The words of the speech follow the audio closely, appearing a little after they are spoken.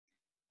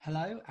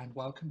Hello and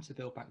welcome to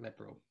Build Back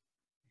Liberal.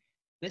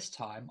 This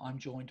time I'm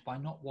joined by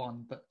not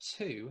one but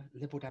two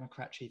Liberal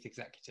Democrat chief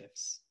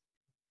executives.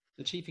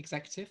 The chief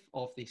executive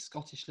of the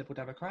Scottish Liberal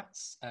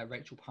Democrats,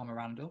 Rachel Palma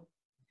Randle,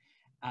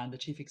 and the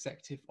chief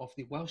executive of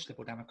the Welsh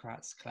Liberal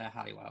Democrats, Claire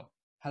Halliwell.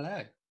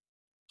 Hello.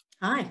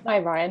 Hi. Hi,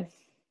 Ryan.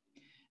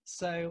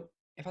 So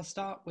if I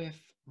start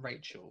with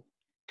Rachel,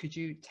 could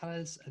you tell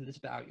us a little bit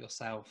about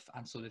yourself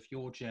and sort of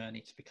your journey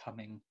to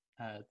becoming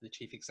the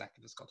chief executive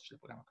of the Scottish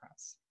Liberal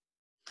Democrats?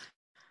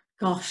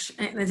 Gosh,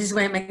 this is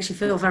where it makes you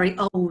feel very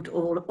old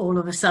all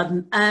of a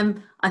sudden.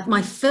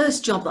 My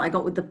first job that I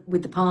got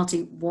with the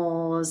party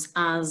was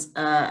as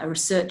a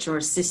researcher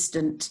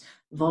assistant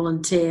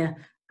volunteer,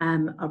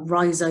 a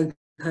RISO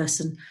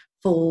person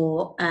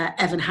for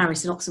Evan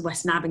Harris in Oxford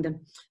West and Abingdon.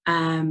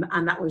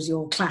 And that was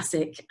your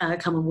classic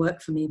come and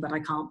work for me, but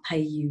I can't pay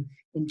you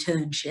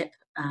internship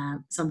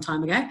some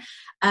time ago.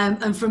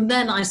 And from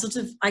then I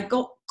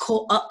got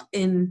caught up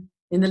in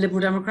the Liberal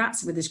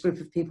Democrats with this group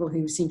of people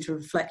who seemed to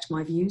reflect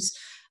my views.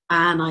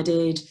 And I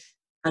did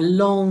a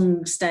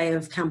long stay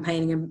of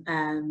campaigning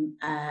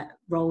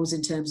roles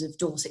in terms of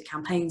Dorset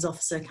campaigns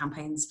officer,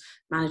 campaigns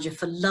manager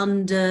for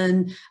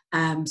London,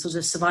 sort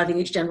of surviving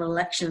each general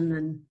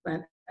election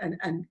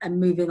and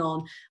moving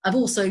on. I've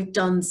also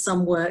done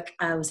some work.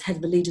 I was head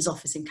of the Leaders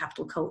Office in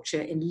Capital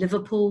Culture in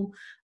Liverpool.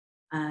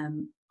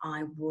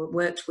 I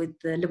worked with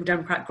the Liberal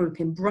Democrat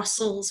group in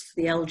Brussels for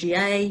the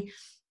LGA.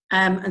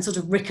 And sort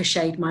of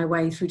ricocheted my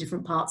way through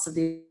different parts of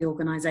the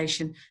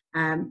organisation,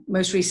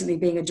 most recently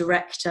being a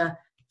director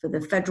for the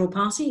Federal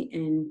Party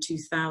in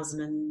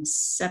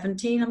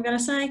 2017, I'm going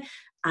to say,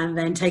 and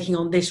then taking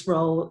on this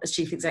role as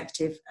Chief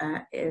Executive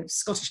of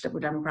Scottish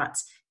Liberal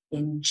Democrats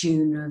in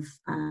June of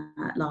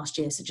last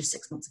year, so just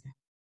 6 months ago.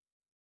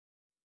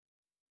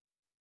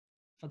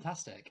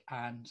 Fantastic.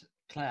 And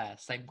Claire,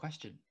 same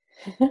question.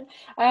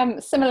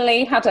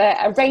 Similarly, had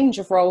a range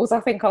of roles,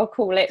 I think I'll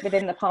call it,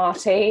 within the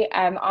party.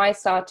 I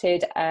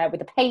started with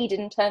a paid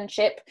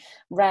internship,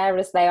 rare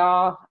as they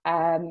are,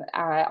 on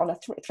a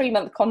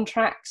 3-month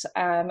contract,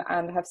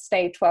 and have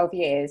stayed 12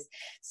 years.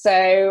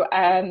 So,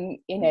 I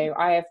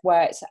have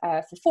worked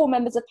for 4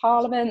 members of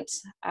Parliament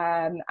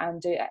and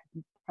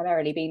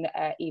primarily been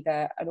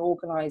either an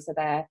organiser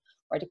there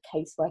or I did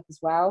casework as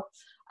well,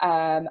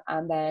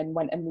 and then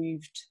went and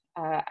moved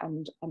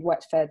and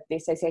worked for the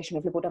Association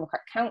of Liberal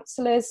Democrat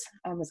Councillors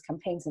and was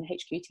campaigns and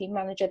HQ team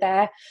manager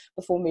there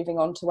before moving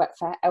on to work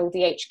for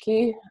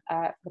LDHQ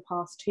for the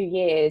past 2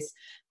 years,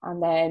 and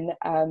then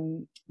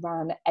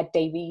ran Ed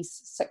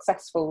Davies'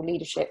 successful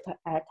leadership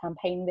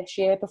campaign this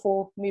year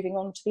before moving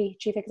on to be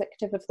chief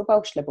executive of the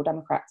Welsh Liberal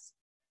Democrats.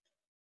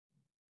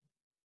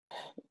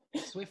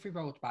 So if we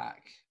rolled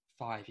back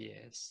 5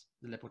 years,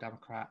 the Liberal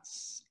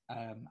Democrats,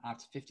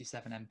 out of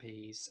 57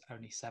 MPs,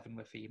 only 7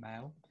 were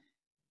female.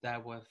 There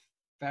were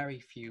very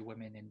few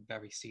women in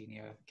very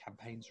senior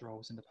campaigns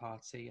roles in the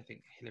party. I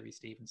think Hilary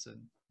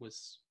Stevenson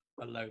was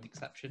a lone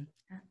exception.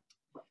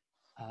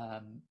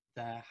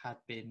 There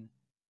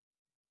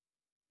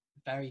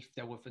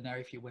were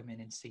very few women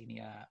in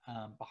senior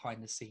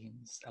behind the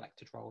scenes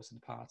elected roles in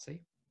the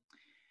party.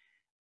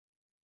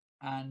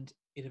 And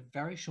in a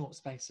very short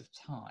space of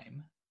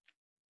time,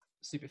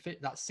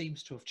 that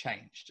seems to have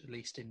changed, at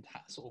least in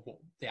sort of what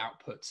the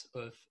output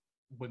of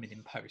women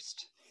in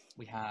post.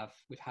 We've had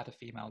a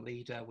female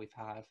leader, we've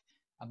had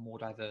a more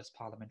diverse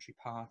parliamentary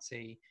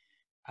party,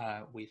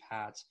 we've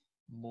had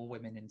more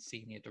women in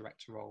senior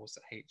director roles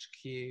at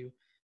HQ.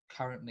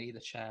 Currently, the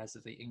chairs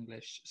of the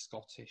English,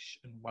 Scottish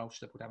and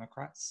Welsh Liberal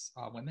Democrats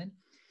are women,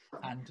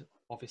 and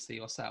obviously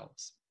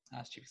yourselves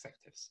as chief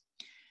executives.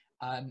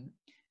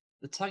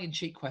 The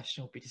tongue-in-cheek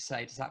question would be to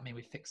say, does that mean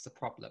we fixed the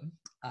problem?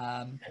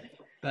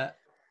 But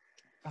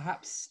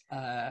perhaps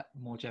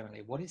more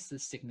generally, what is the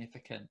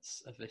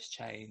significance of this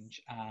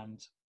change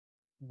and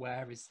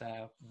where is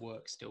there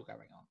work still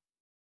going on?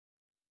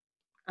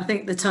 I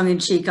think the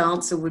tongue-in-cheek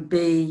answer would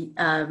be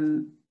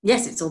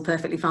yes, it's all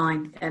perfectly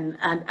fine, and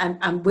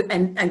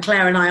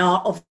Claire and I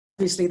are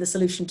obviously the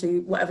solution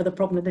to whatever the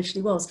problem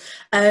initially was.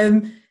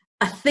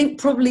 I think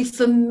probably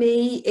for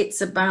me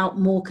it's about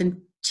more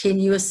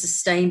continuous,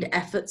 sustained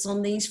efforts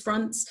on these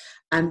fronts,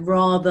 and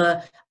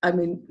rather,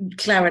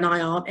 Claire and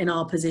I aren't in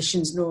our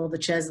positions, nor the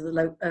chairs of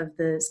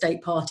the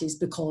state parties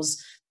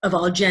because of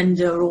our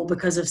gender or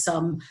because of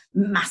some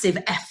massive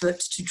effort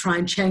to try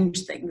and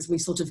change things. We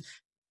sort of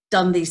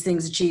done these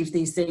things, achieved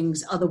these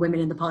things. Other women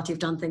in the party have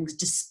done things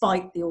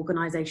despite the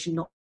organisation,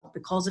 not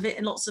because of it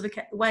in lots of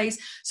ways.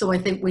 So I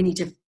think we need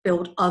to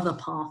build other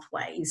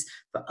pathways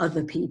for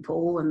other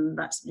people, and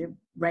that's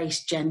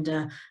race,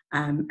 gender,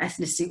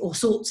 ethnicity, all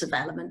sorts of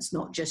elements,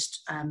 not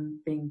just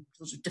being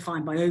sort of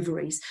defined by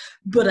ovaries.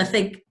 But I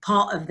think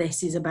part of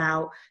this is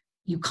about,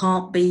 you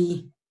can't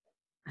be,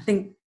 I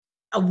think,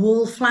 a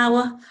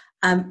wallflower.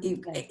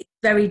 It's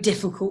very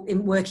difficult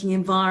in working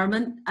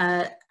environment,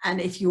 and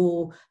if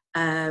you're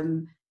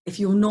if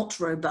you're not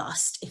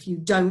robust, if you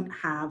don't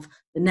have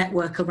the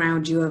network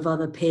around you of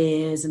other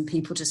peers and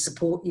people to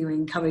support you,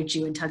 encourage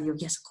you and tell you,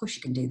 yes, of course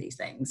you can do these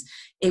things,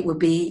 it would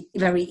be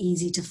very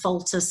easy to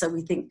falter. So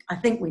I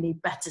think we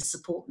need better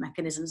support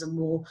mechanisms and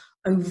more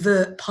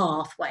overt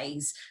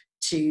pathways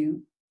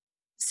to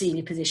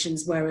senior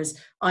positions, whereas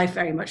I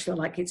very much feel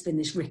like it's been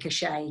this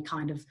ricochet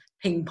kind of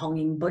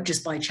ping-ponging, but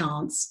just by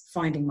chance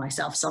finding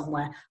myself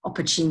somewhere,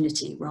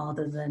 opportunity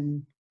rather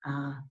than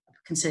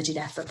concerted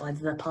effort by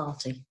the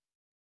party.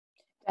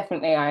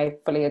 Definitely, I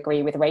fully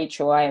agree with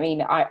Rachel. I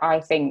mean,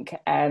 I think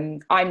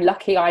I'm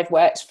lucky I've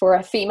worked for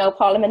a female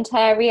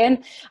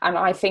parliamentarian, and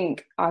I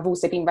think I've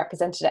also been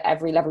represented at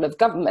every level of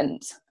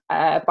government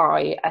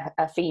by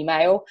a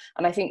female,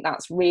 and I think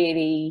that's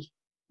really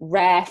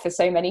rare for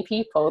so many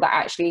people that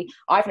actually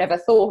I've never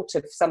thought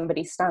of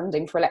somebody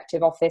standing for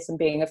elective office and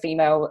being a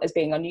female as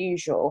being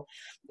unusual.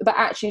 But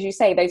actually, as you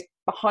say, those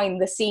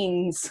behind the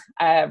scenes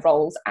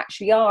roles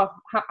actually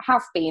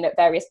have been at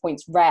various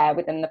points rare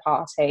within the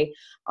party.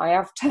 I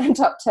have turned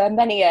up to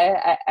many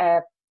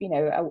a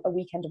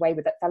weekend away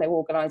with fellow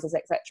organisers,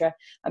 etc.,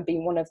 and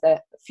been one of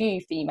the few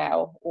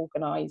female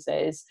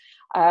organisers.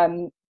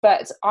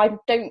 But I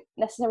don't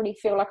necessarily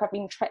feel like I've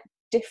been treated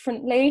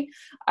differently,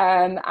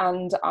 and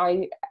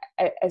I,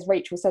 as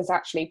Rachel says,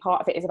 actually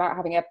part of it is about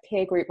having a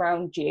peer group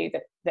around you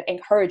that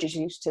encourages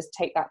you to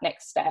take that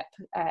next step,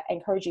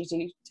 encourages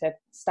you to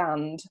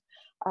stand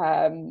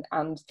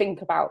and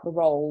think about the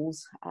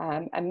roles,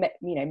 and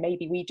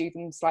maybe we do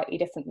them slightly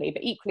differently,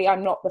 but equally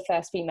I'm not the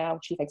first female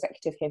chief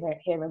executive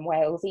here in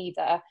Wales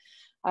either.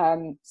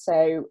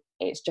 So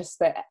it's just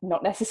that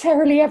not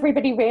necessarily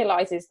everybody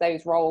realises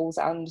those roles,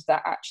 and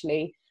that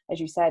actually, as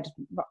you said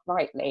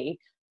rightly,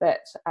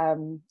 that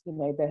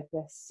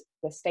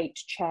the state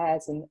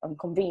chairs and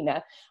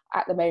convener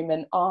at the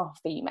moment are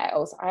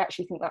females. I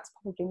actually think that's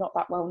probably not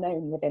that well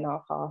known within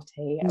our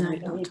party,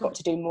 and we've got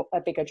to do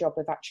a bigger job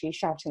of actually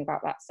shouting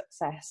about that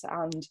success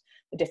and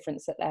the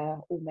difference that they're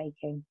all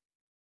making.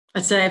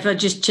 I'd say, if I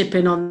just chip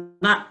in on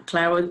that,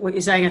 Claire, what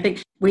you're saying, I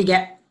think we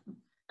get,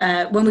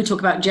 when we talk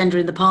about gender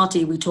in the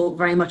party, we talk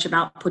very much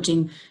about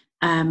putting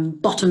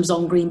bottoms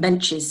on green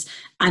benches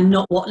and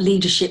not what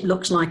leadership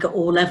looks like at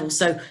all levels.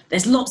 So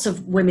there's lots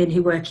of women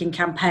who work in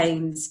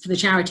campaigns for the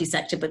charity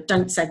sector but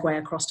don't segue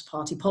across to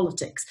party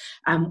politics.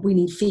 We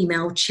need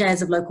female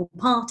chairs of local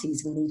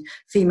parties, we need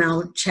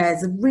female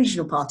chairs of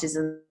regional parties,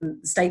 and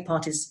state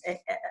parties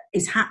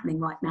is happening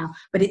right now,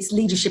 but it's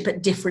leadership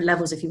at different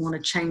levels if you want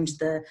to change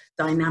the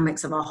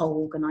dynamics of our whole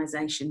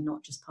organisation,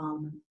 not just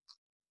Parliament.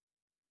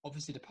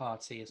 Obviously the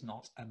party is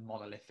not a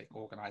monolithic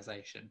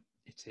organisation,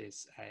 it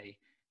is a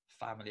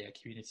family, a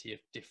community of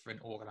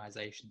different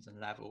organisations and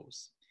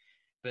levels.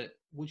 But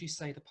would you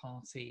say the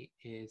party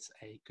is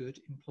a good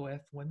employer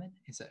for women?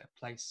 Is it a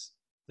place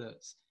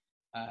that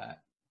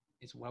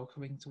is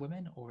welcoming to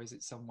women, or is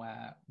it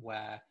somewhere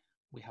where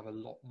we have a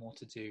lot more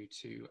to do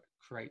to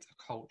create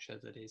a culture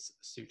that is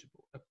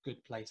suitable, a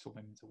good place for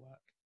women to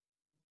work?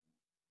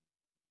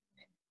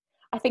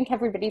 I think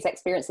everybody's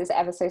experience is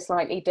ever so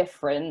slightly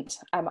different.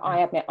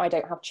 I admit I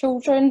don't have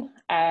children,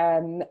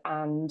 and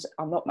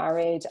I'm not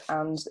married,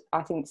 and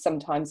I think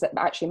sometimes that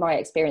actually my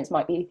experience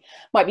might be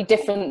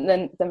different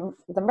than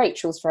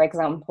Rachel's, for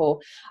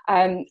example.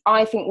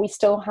 I think we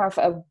still have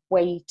a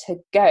way to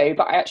go,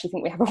 but I actually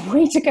think we have a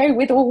way to go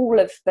with all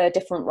of the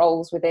different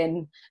roles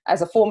within.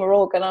 As a former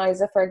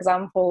organiser, for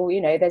example,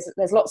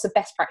 there's lots of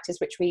best practice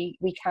which we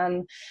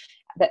can.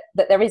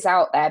 That there is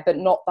out there, but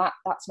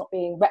that's not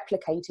being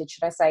replicated,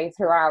 should I say,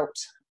 throughout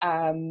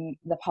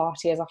the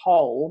party as a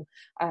whole.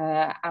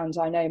 And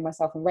I know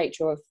myself and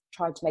Rachel have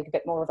tried to make a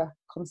bit more of a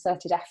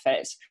concerted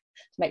effort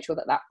to make sure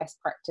that best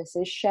practice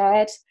is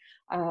shared.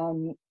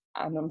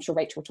 And I'm sure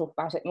Rachel will talk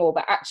about it more,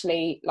 but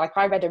actually,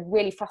 I read a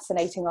really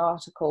fascinating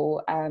article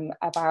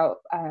about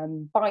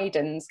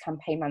Biden's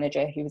campaign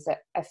manager, who was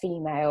a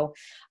female,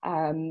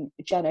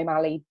 Jen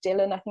O'Malley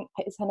Dillon, I think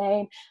is her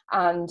name,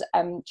 and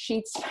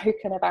she'd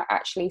spoken about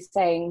actually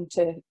saying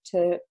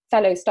to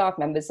fellow staff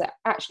members that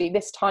actually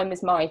this time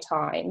is my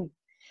time,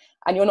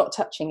 and you're not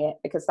touching it,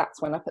 because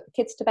that's when I put the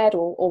kids to bed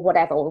or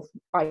whatever, or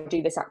I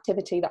do this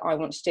activity that I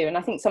want to do. And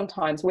I think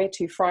sometimes we're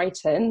too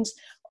frightened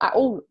at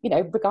all,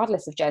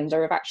 regardless of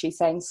gender, of actually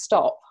saying,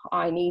 stop,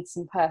 I need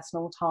some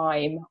personal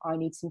time, I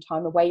need some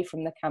time away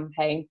from the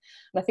campaign.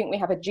 And I think we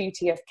have a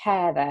duty of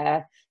care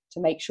there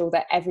to make sure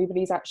that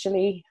everybody's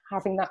actually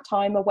having that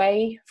time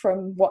away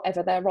from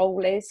whatever their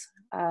role is.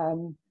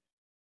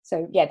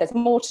 So yeah, there's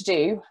more to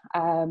do.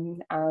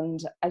 And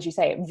as you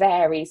say, it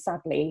varies,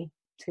 sadly,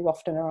 too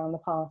often around the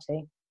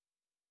party.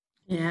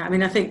 Yeah, I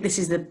mean, I think this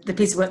is the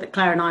piece of work that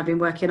Claire and I have been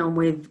working on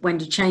with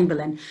Wendy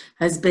Chamberlain,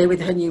 has been with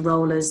her new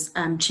role as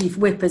Chief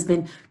Whip, has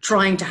been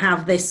trying to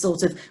have this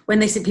sort of, when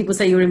people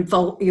say you're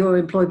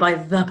employed by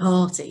the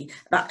party,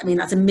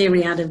 that's a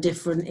myriad of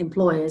different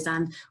employers,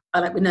 and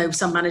we know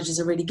some managers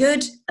are really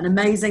good and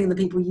amazing, and the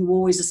people you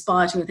always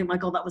aspire to and think, my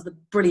God, that was the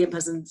brilliant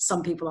person.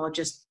 Some people are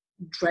just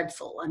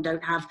dreadful and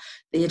don't have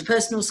the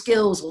interpersonal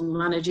skills or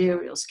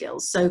managerial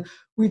skills. So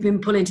we've been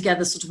pulling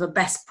together sort of a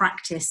best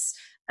practice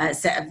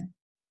set of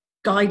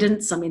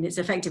guidance. I mean, it's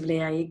effectively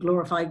a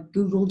glorified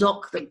Google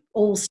Doc that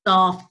all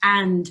staff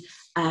and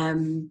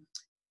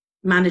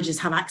managers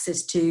have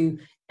access to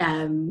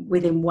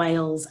within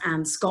Wales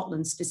and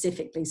Scotland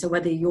specifically. So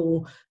whether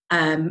you're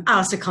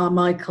Alistair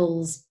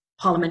Carmichael's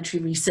parliamentary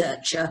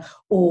researcher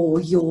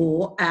or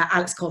you're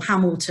Alex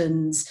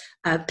Cole-Hamilton's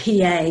PA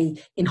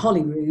in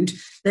Holyrood,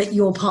 that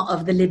you're part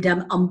of the Lib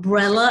Dem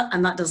umbrella,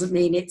 and that doesn't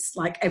mean it's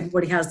like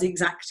everybody has the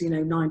exact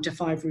 9 to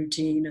 5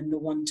 routine and the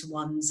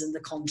one-to-ones and the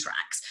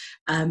contracts,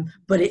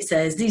 but it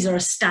says these are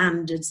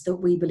standards that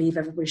we believe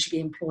everybody should be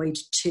employed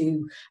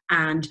to,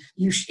 and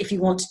if you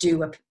want to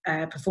do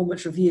a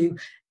performance review,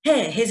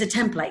 here's a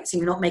template so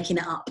you're not making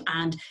it up,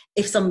 and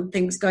if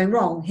something's going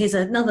wrong, here's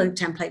another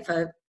template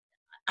for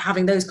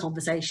having those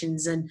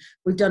conversations. And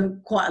we've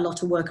done quite a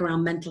lot of work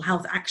around mental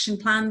health action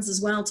plans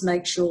as well, to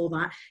make sure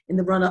that in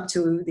the run up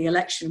to the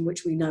election,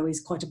 which we know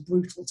is quite a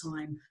brutal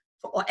time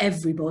for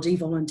everybody,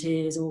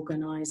 volunteers,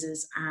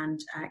 organisers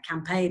and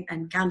campaign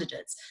and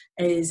candidates,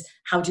 is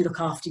how do you look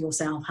after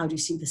yourself? How do you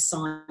see the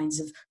signs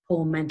of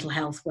poor mental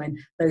health when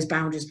those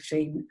boundaries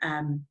between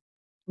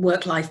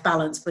work-life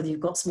balance, whether you've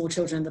got small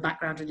children in the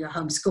background and you're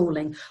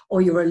homeschooling,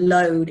 or you're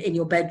alone in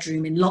your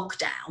bedroom in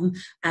lockdown,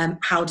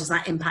 how does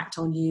that impact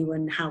on you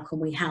and how can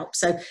we help?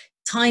 So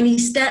tiny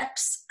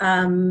steps,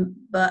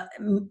 but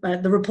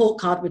the report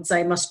card would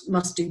say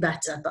must do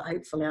better, but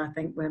hopefully I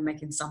think we're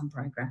making some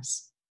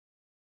progress.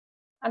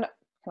 And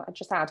can I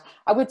just add,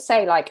 I would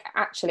say, like,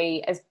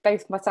 actually, as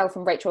both myself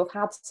and Rachel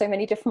have had so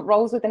many different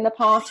roles within the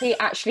party,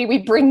 actually we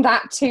bring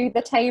that to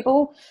the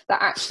table,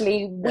 that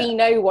actually we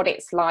know what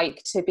it's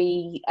like to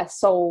be a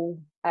sole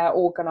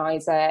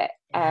organiser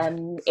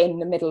in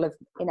the middle of,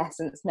 in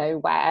essence,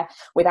 nowhere,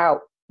 without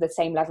the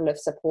same level of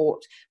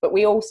support. But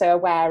we're also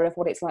aware of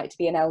what it's like to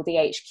be an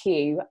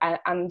LDHQ,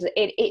 and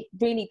it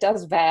really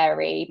does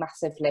vary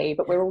massively,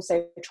 but we're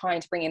also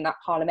trying to bring in that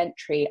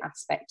parliamentary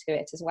aspect to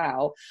it as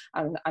well,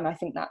 and I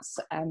think that's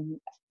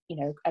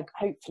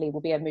hopefully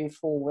will be a move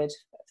forward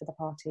for the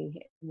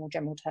party in more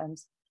general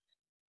terms.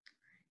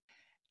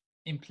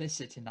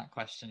 Implicit in that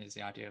question is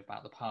the idea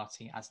about the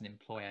party as an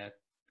employer,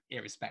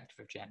 irrespective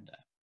of gender.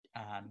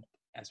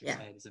 As we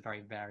say, there's a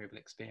very variable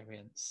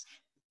experience.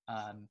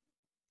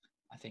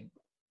 I think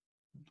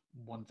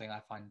one thing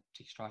I find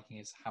particularly striking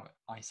is how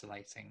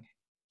isolating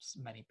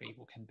many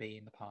people can be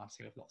in the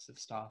party, with lots of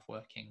staff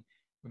working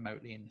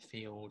remotely in the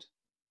field,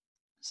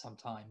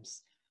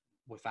 sometimes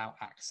without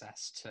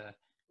access to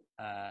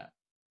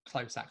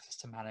close access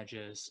to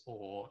managers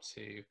or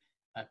to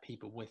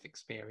people with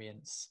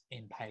experience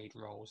in paid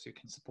roles who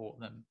can support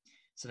them.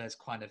 So there's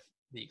kind of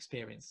the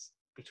experience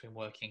between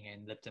working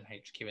in Lib Dem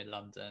HQ in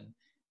London,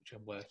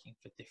 between working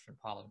for different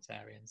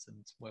parliamentarians,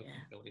 and working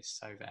in the field is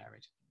so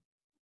varied.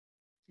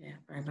 Yeah,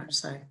 very much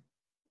so.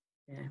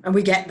 Yeah, and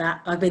we get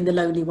that. I've been the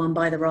lonely one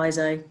by the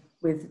riso,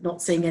 with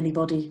not seeing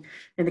anybody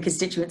in the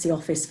constituency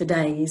office for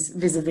days,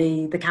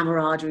 vis-a-vis the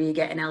camaraderie you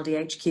get in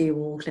LDHQ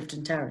or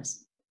Clifton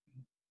Terrace.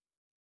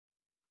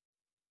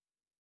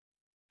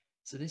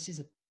 So this is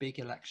a big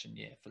election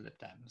year for Lib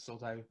Dems,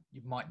 although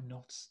you might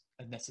not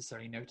have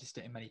necessarily noticed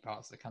it in many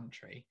parts of the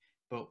country,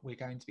 but we're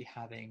going to be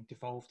having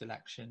devolved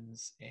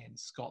elections in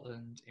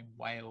Scotland, in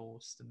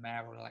Wales, the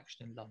mayoral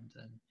election in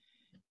London.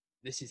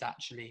 This is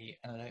actually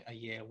a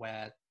year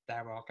where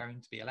there are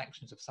going to be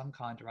elections of some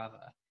kind or other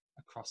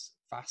across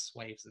vast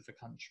waves of the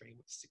country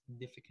with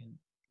significant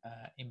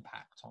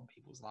impact on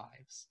people's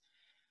lives.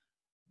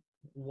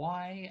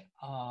 Why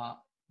are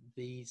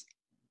these,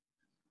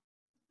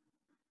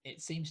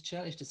 it seems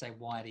churlish to say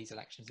why are these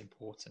elections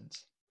important,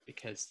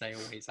 because they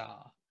always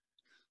are,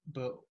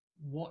 but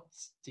what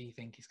do you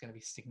think is going to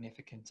be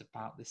significant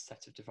about this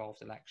set of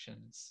devolved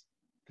elections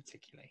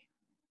particularly?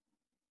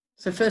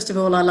 So first of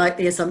all, I like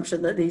the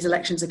assumption that these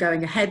elections are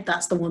going ahead.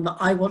 That's the one that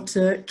I want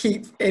to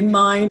keep in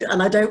mind,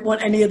 and I don't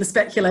want any of the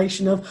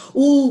speculation of,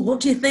 oh, what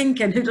do you think?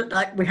 And who?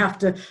 Like, we have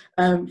to,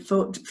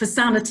 for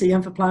sanity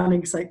and for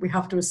planning's sake, we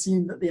have to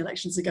assume that the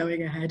elections are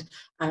going ahead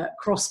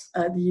across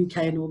the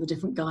UK and all the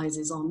different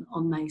guises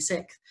on May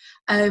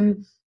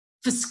 6th.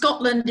 For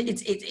Scotland,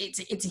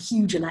 it's a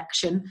huge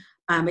election.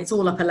 It's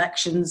all up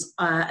elections,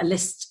 a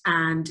list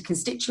and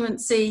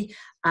constituency,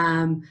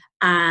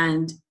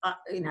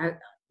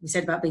 we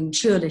said about being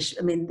churlish.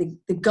 I mean,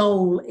 the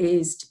goal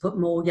is to put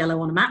more yellow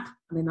on a map.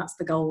 I mean, that's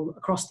the goal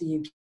across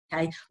the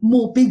UK.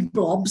 More big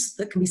blobs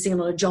that can be seen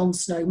on a Jon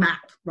Snow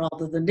map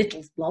rather than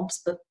little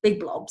blobs, but big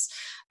blobs.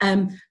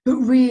 But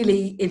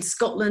really, in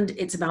Scotland,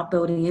 it's about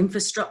building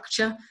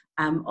infrastructure.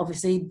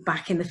 Obviously,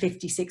 back in the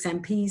 56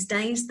 MPs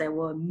days, there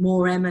were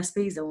more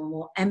MSPs, there were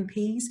more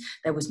MPs,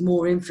 there was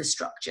more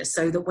infrastructure,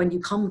 so that when you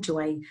come to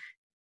a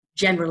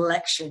general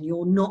election,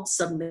 you're not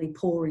suddenly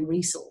pouring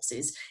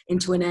resources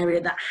into an area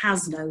that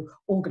has no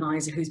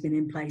organiser who's been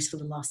in place for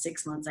the last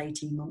 6 months,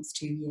 18 months,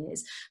 2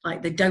 years.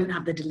 Like, they don't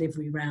have the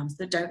delivery rounds,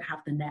 that don't have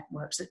the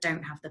networks, that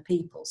don't have the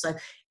people. So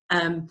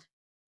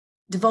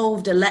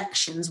devolved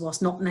elections,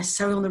 whilst not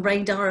necessarily on the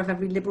radar of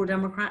every Liberal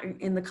Democrat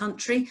in the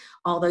country,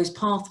 are those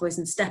pathways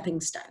and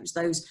stepping stones,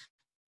 those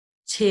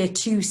tier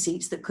 2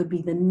 seats that could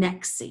be the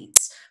next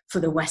seats for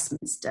the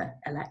Westminster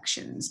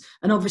elections.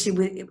 And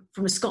obviously,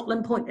 from a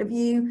Scotland point of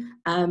view,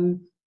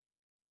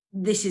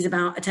 this is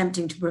about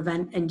attempting to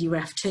prevent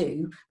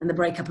NUF2 and the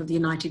breakup of the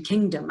United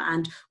Kingdom.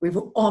 And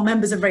our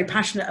members are very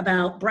passionate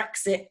about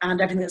Brexit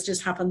and everything that's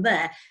just happened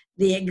there.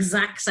 The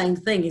exact same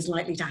thing is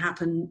likely to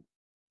happen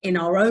in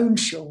our own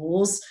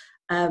shores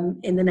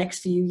in the next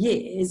few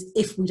years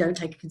if we don't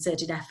take a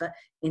concerted effort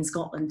in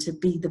Scotland to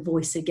be the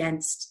voice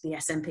against the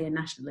SNP and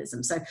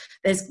nationalism. So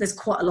there's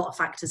quite a lot of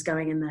factors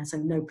going in there, so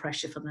no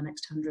pressure for the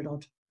next 100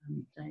 odd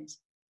days.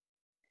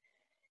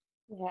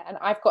 Yeah, and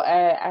I've got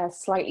a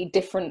slightly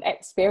different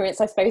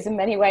experience, I suppose, in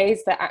many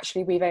ways, that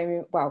actually we've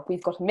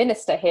got a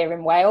minister here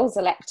in Wales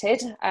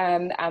elected,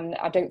 and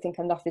I don't think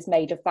enough is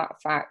made of that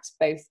fact,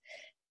 both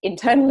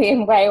internally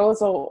in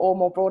Wales or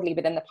more broadly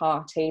within the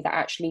party, that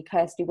actually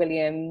Kirsty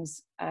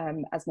Williams,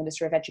 as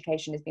Minister of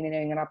Education, has been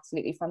doing an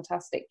absolutely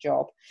fantastic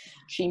job.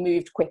 She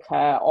moved quicker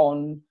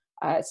on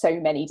so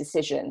many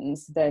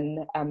decisions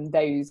than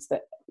those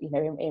that, you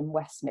know, in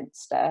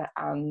Westminster,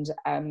 and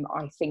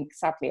I think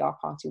sadly our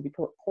party will be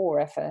put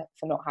poorer for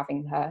not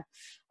having her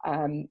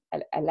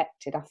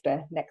elected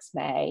after next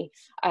May,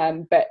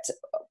 but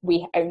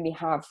we only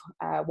have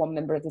one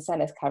member of the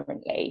Senate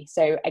currently.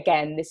 So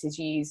again, this is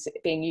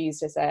being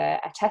used as a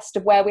test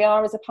of where we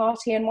are as a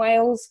party in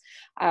Wales.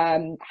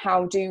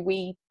 How do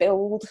we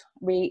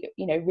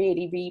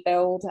really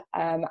rebuild,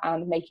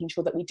 and making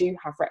sure that we do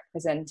have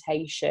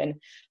representation.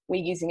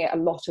 We're using it a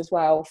lot as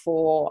well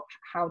for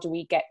how do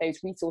we get those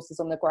resources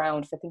on the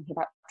ground for thinking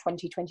about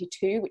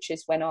 2022, which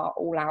is when our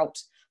all-out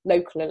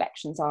local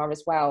elections are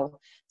as well.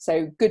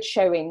 So good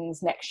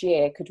showings next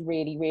year could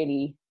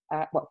really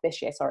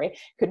this year,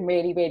 could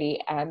really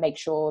make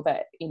sure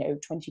that, you know,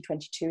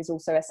 2022 is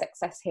also a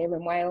success here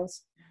in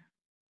Wales.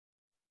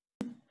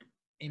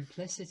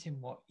 Implicit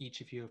in what each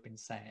of you have been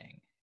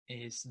saying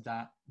is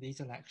that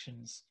these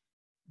elections,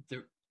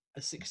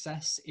 a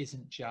success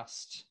isn't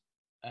just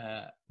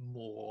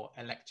more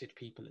elected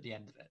people at the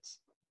end of it.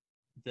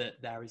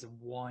 That there is a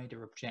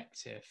wider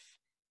objective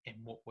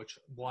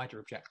wider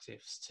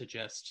objectives to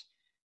just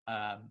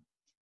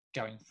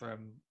going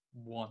from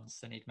one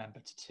Senate member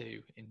to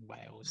two in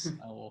Wales,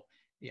 or,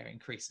 you know,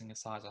 increasing the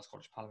size of our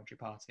Scottish Parliamentary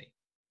Party.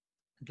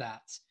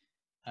 That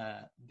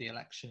the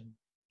election,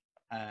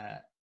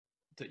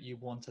 that you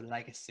want a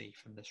legacy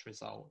from this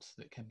result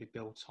that can be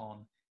built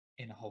on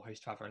in a whole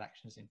host of other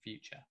elections in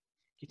future.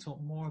 Can you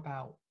talk more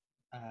about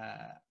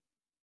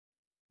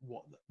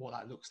what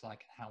that looks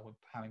like, and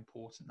how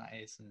important that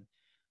is, and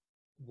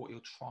what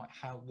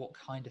what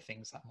kind of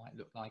things that might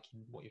look like in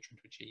what you're trying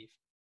to achieve?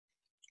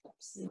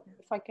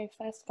 If I go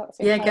first, that's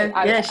okay.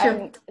 Yeah,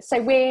 sure.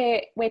 So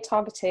we're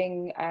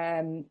targeting,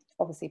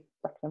 obviously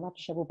Brecon and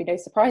Radnorshire will be no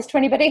surprise to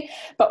anybody,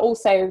 but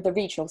also the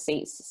regional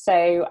seats.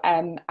 So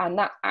and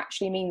that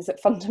actually means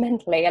that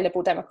fundamentally a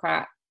Liberal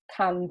Democrat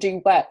can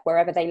do work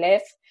wherever they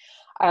live.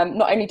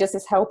 Not only does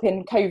this help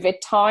in COVID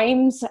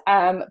times,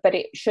 but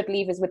it should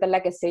leave us with a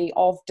legacy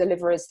of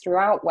deliverers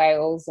throughout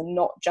Wales, and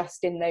not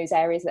just in those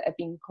areas that have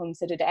been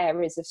considered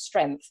areas of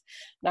strength.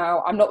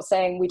 Now, I'm not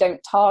saying we don't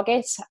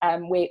target.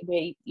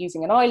 We're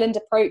using an island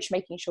approach,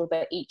 making sure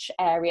that each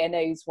area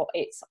knows what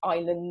its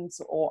island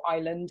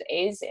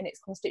is in its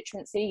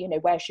constituency. You know,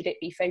 where should it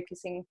be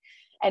focusing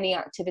any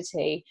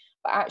activity?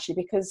 But actually,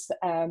 because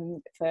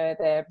for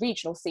the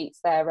regional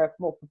seats they're a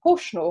more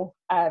proportional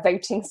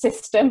voting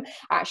system,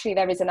 actually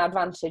there is an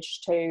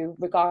advantage to,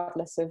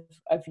 regardless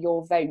of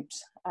your vote,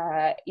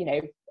 you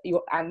know,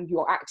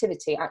 your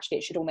activity, actually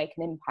it should all make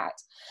an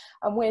impact.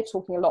 And we're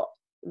talking a lot,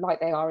 like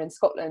they are in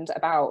Scotland,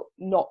 about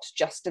not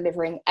just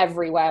delivering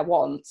everywhere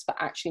once, but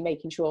actually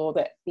making sure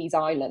that these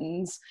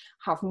islands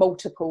have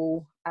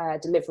multiple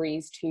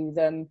deliveries to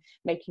them,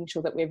 making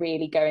sure that we're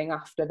really going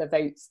after the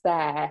votes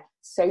there.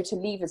 So to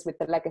leave us with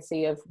the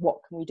legacy of what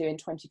can we do in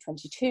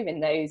 2022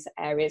 in those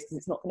areas, because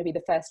it's not going to be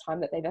the first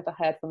time that they've ever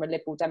heard from a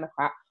Liberal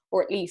Democrat,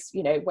 or at least,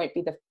 you know, it won't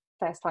be the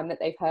first time that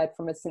they've heard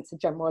from us since the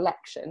general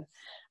election.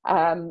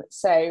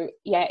 So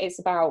yeah, it's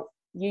about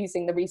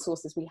using the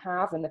resources we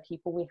have and the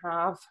people we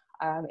have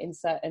in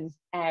certain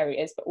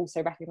areas, but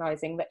also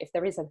recognising that if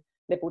there is a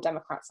Liberal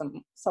Democrat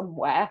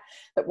somewhere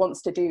that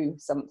wants to do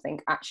something,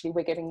 actually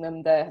we're giving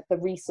them the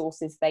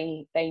resources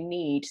they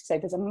need. So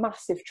there's a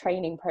massive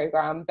training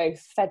programme,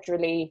 both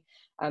federally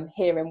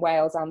here in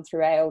Wales and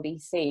through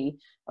ALDC,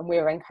 and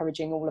we're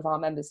encouraging all of our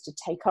members to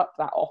take up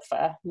that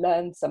offer,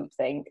 learn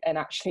something, and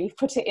actually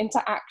put it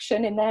into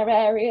action in their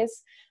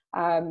areas.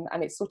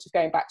 And it's sort of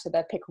going back to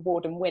the pick a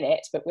ward and win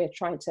it, but we're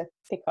trying to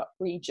pick up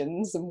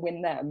regions and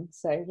win them.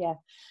 So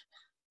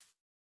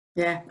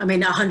yeah, I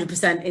mean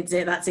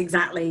 100%. That's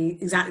exactly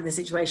the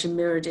situation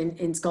mirrored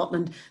in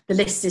Scotland. The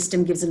list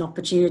system gives an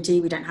opportunity.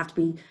 We don't have to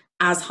be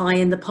as high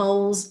in the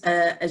polls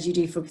as you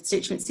do for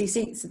constituency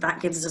seats.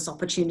 That gives us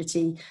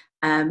opportunity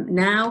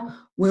now.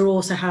 We'll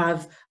also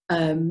have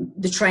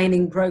the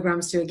training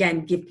programs to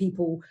again give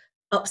people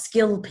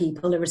upskill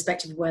people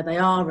irrespective of where they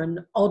are. And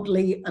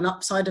oddly, an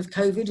upside of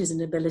COVID is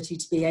an ability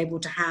to be able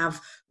to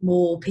have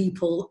more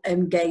people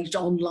engaged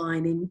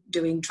online in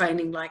doing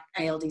training like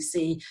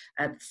ALDC,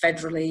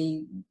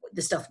 federally,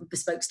 the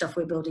bespoke stuff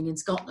we're building in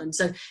Scotland.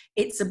 So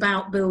it's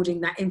about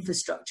building that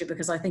infrastructure,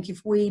 because I think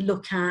if we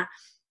look at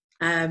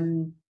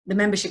the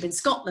membership in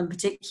Scotland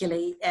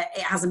particularly,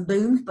 it hasn't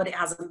boomed, but it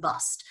hasn't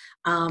bust.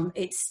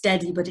 It's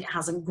steady, but it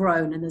hasn't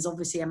grown. And there's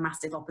obviously a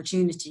massive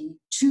opportunity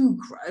to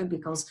grow,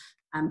 because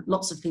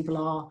lots of people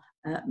are,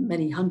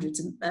 many hundreds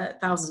and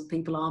thousands of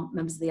people are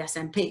members of the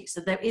SNP.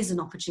 So there is an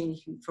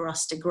opportunity for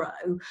us to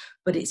grow,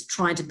 but it's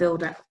trying to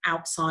build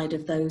outside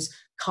of those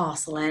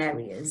castle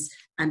areas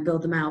and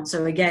build them out.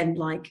 So again,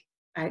 like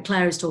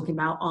Claire is talking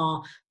about,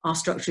 our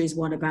structure is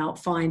one about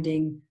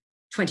finding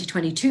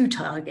 2022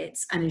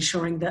 targets and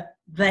ensuring that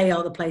they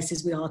are the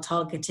places we are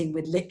targeting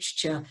with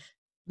literature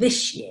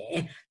this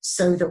year,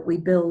 so that we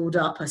build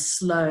up a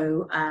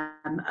slow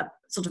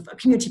sort of a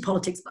community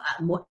politics, but at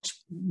a much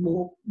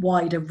more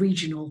wider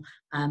regional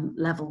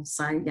level.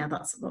 So yeah,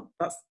 that's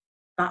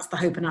the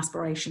hope and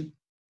aspiration.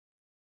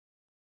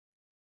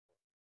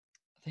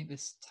 I think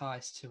this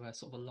ties to a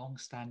sort of a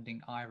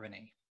long-standing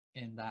irony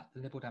in that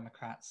the Liberal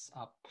Democrats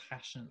are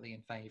passionately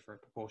in favour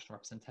of proportional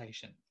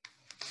representation,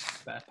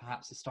 but have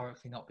perhaps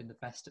historically not been the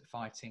best at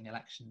fighting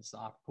elections that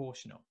are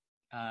proportional,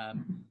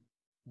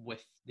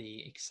 with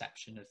the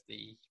exception of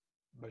the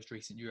most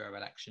recent Euro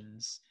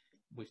elections.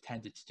 We've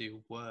tended to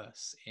do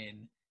worse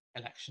in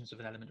elections with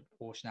an element of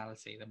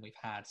proportionality than we've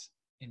had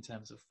in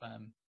terms of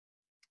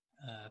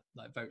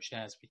like vote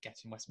shares we get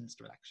in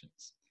Westminster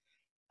elections.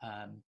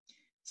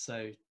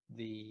 So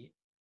the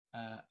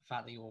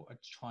fact that you're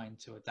trying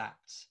to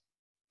adapt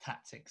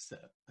tactics that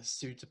are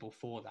suitable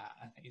for that,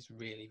 I think, is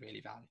really,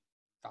 really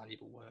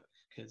valuable work,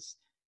 because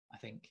I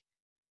think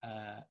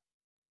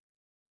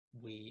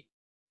we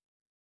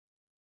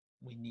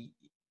need,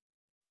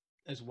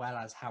 as well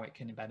as how it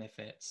can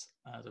benefit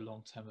the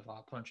long term of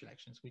our parliamentary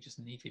elections, we just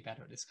need to be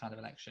better at this kind of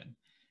election.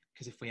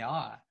 Because if we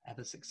are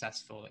ever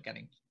successful at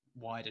getting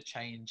wider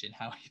change in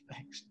how we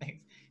think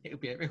things, it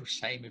would be a real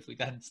shame if we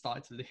then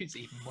started to lose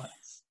even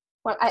worse.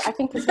 Well, I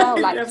think as well,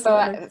 like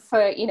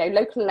for you know,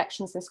 local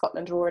elections in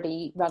Scotland are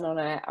already run on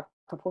a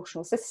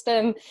proportional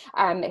system.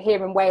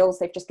 Here in Wales,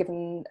 they've just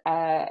given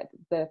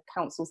the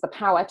councils the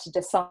power to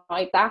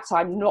decide that.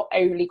 I'm not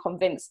overly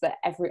convinced that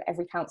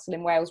every council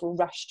in Wales will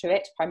rush to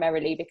it,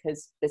 primarily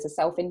because there's a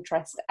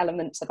self-interest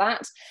element to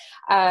that.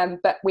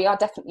 But we are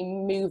definitely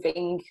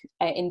moving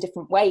in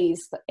different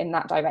ways in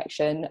that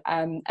direction.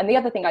 And the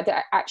other thing I'd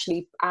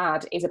actually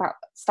add is about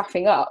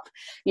staffing up.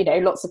 You know,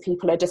 lots of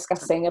people are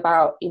discussing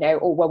about, you know,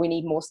 oh, well, we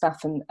need more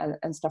staff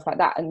and stuff like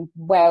that. And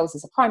Wales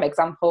is a prime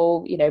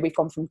example. You know, we've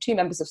gone from 2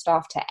 members of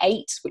staff to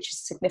 8, which is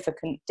a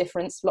significant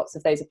difference. Lots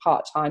of those are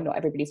part-time, not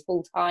everybody's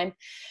full-time.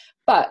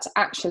 But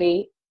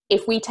actually,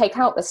 if we take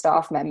out the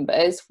staff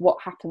members, what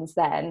happens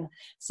then?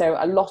 So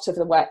a lot of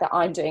the work that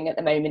I'm doing at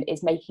the moment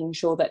is making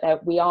sure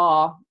that we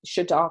are,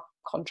 should our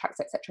contracts,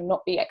 etc.,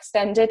 not be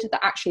extended, that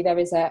actually there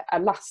is a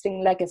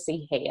lasting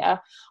legacy here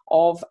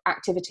of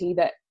activity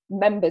that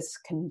members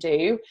can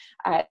do.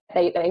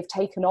 They've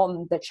taken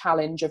on the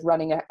challenge of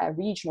running a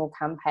regional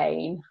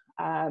campaign,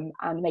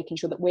 and making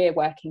sure that we're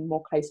working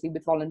more closely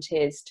with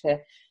volunteers to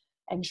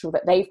ensure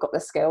that they've got the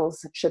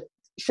skills.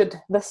 Should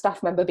the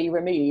staff member be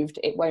removed,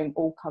 it won't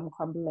all come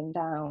crumbling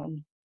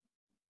down.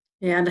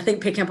 Yeah, and I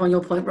think picking up on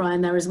your point, Ryan,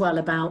 there as well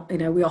about, you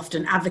know, we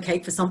often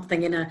advocate for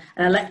something in an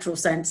electoral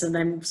sense and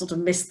then sort of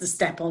miss the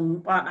step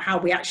on how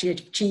we actually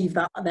achieve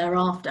that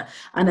thereafter.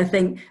 And I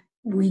think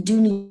we do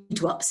need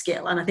to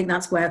upskill, and I think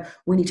that's where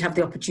we need to have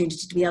the opportunity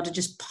to be able to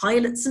just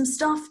pilot some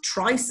stuff,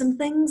 try some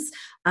things,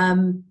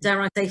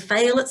 dare I say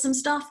fail at some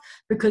stuff,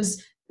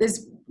 because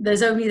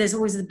there's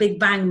always the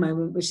big bang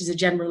moment, which is a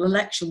general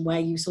election,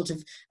 where you sort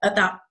of, at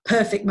that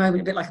perfect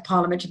moment, a bit like a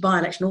parliamentary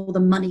by-election, all the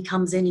money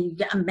comes in and you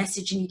get a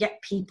message and you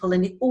get people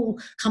and it all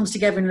comes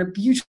together in a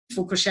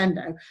beautiful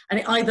crescendo, and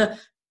it either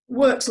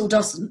works or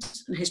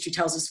doesn't, and history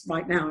tells us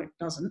right now it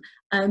doesn't,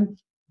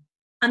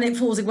 and it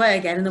falls away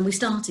again, and then we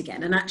start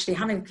again. And actually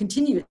having a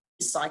continuous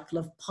cycle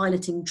of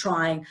piloting,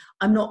 trying.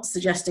 I'm not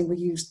suggesting we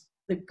use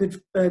the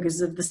good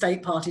burgers of the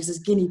state parties as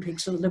guinea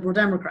pigs for the Liberal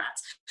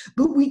Democrats,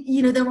 but we,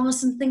 you know, there are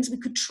some things we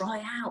could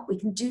try out. We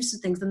can do some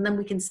things, and then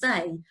we can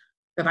say,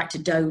 go back to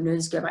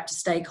donors, go back to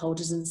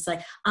stakeholders, and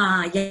say,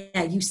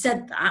 yeah, you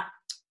said that.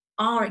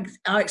 Our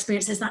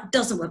experience says that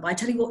doesn't work, but I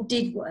tell you what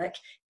did work,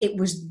 it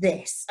was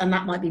this. And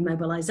that might be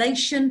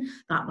mobilisation,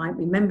 that might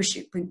be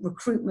membership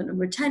recruitment and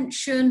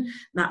retention,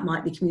 that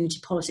might be community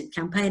politics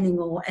campaigning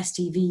or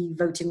STV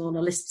voting on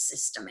a list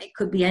system. It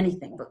could be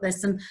anything, but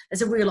there's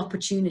a real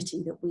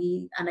opportunity that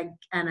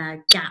and a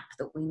gap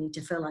that we need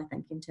to fill, I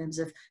think, in terms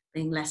of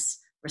being less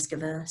risk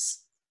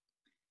averse.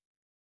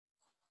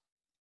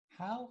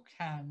 How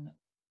can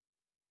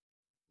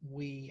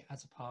we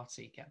as a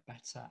party get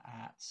better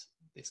at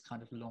this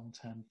kind of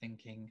long-term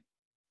thinking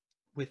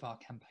with our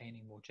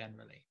campaigning more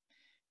generally?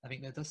 I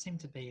think there does seem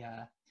to be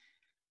a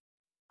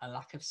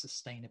lack of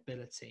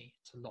sustainability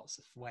to lots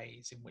of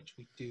ways in which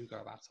we do go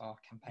about our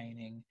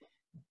campaigning.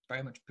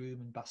 very much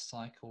boom and bust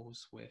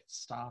cycles with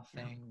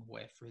staffing,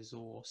 with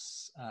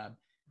resource,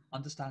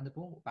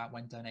 understandable about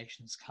when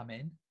donations come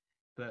in,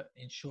 but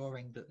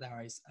ensuring that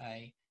there is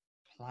a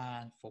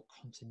plan for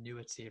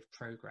continuity of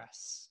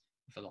progress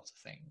with a lot of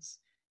things.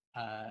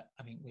 I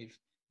mean,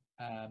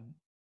 I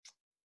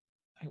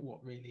think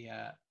what really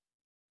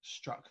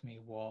struck me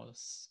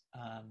was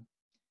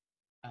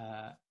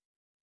a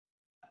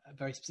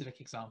very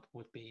specific example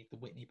would be the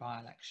Witney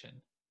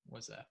by-election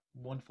was a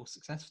wonderful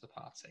success for the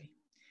party,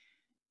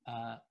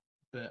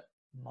 but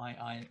my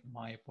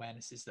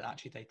awareness is that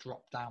actually they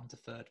dropped down to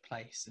third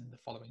place in the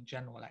following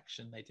general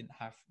election. They didn't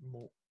have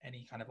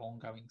any kind of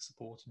ongoing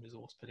support and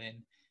resource put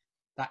in.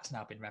 That's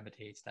now been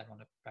remedied. They're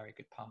on a very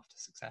good path to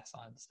success,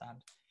 I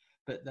understand.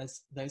 But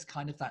there's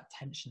kind of that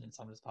tension in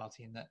some of this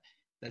party, in that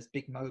there's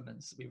big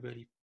moments that we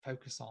really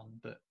focus on,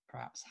 but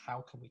perhaps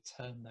how can we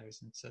turn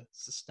those into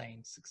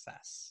sustained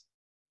success?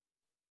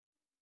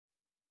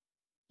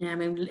 Yeah, I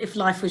mean, if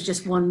life was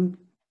just one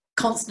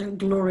constant,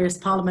 glorious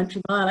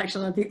parliamentary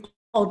by-election, I'd be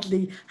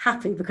oddly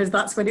happy, because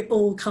that's when it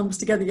all comes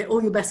together. You get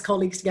all your best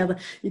colleagues together,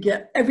 you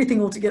get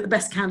everything all together, the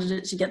best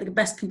candidates, you get the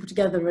best people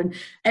together,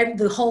 and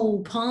the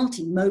whole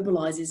party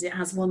mobilises. It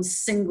has one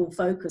single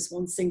focus,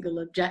 one single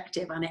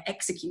objective, and it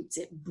executes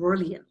it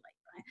brilliantly.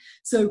 Right?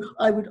 So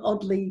I would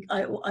oddly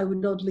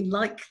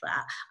like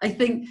that. I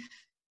think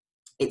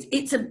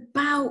it's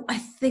about,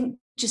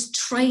 just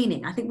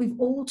training. I think we've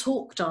all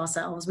talked to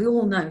ourselves. We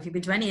all know, if you've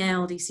been to any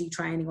ALDC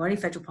training or any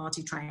federal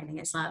party training,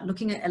 it's like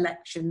looking at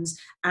elections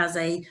as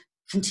a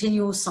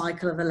continual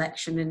cycle of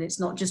election, and it's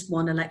not just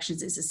one election,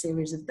 it's a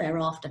series of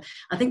thereafter.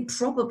 I think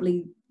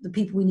probably the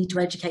people we need to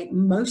educate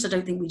most, I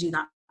don't think we do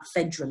that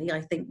federally.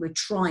 I think we're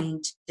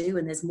trying to,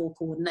 and there's more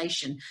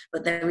coordination,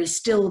 but there is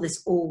still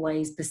this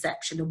always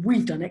perception, and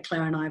we've done it,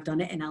 Claire and I have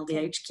done it in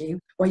LDHQ,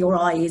 where your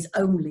eye is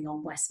only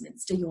on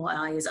Westminster, your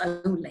eye is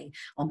only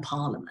on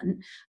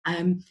Parliament,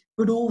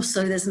 but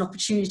also there's an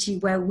opportunity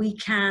where we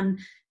can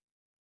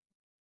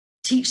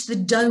teach the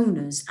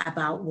donors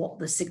about what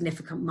the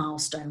significant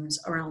milestones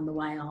around the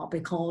way are,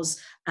 because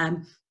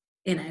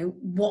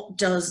what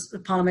does the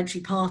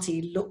parliamentary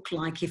party look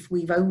like if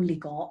we've only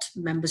got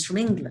members from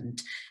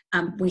England?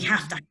 We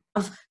have to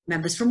have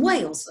members from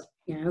Wales.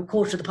 A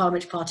quarter of the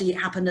parliamentary party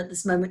happened at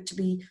this moment to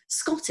be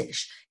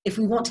Scottish. If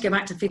we want to go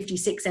back to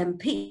 56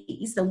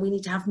 MPs, then we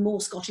need to have more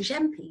Scottish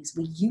MPs.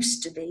 We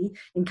used to be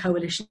in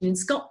coalition in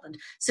Scotland.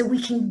 So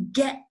we can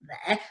get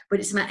there, but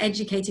it's about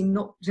educating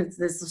not just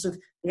the sort of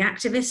the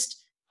activist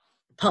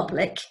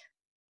public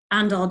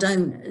and our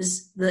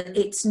donors, that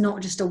it's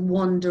not just a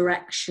one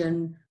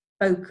direction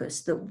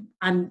focus,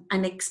 and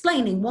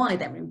explaining why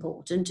they're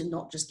important, and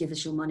not just give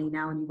us your money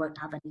now and you won't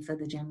have any for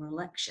the general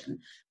election,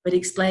 but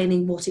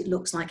explaining what it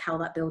looks like, how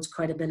that builds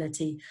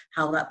credibility,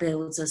 how that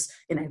builds us.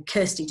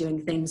 Kirsty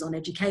doing things on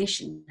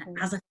education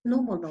has a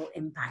phenomenal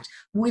impact.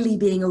 Willie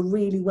being a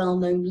really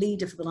well-known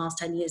leader for the last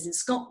 10 years in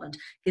Scotland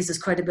gives us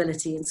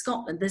credibility in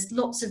Scotland. There's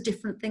lots of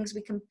different things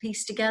we can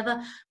piece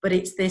together, but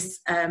it's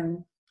this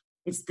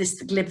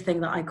glib thing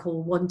that I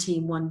call one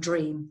team, one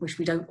dream, which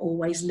we don't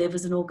always live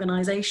as an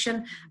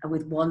organisation, and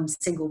with one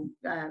single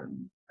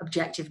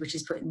objective, which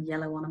is putting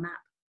yellow on a map.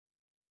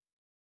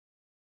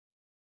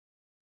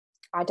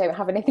 I don't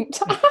have anything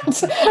to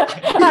add.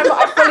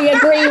 I fully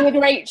agree with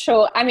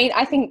Rachel. I mean,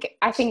 I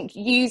think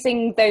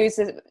using those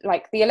as,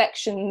 like, the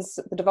elections,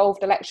 the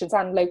devolved elections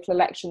and local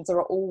elections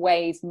are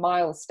always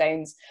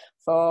milestones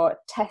for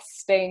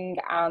testing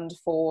and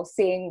for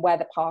seeing where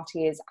the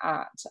party is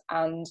at.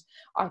 And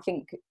I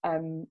think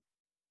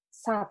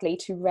sadly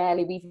too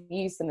rarely we've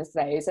used them as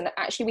those. And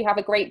actually we have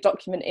a great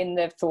document in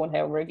the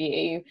Thornhill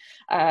Review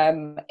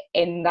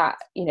in that,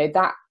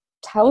 that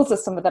tells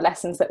us some of the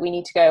lessons that we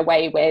need to go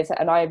away with.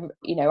 And I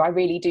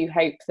really do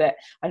hope that,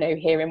 I know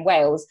here in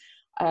Wales,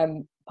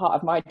 part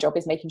of my job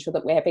is making sure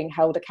that we're being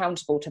held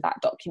accountable to that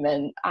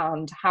document,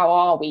 and how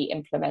are we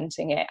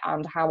implementing it,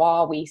 and how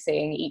are we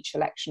seeing each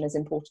election as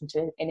important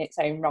in its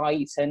own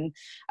right, and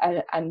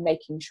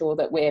making sure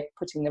that we're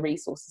putting the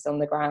resources on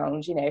the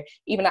ground.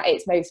 Even at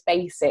its most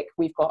basic,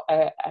 we've got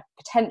a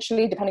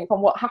potentially, depending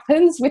upon what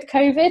happens with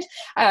COVID,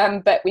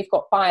 but we've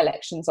got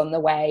by-elections on the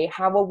way.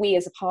 How are we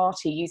as a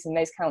party using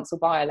those council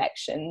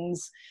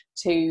by-elections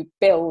to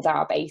build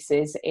our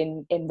bases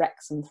in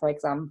Wrexham, for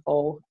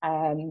example,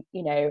 and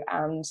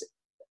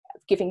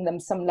giving them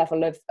some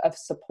level of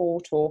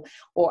support or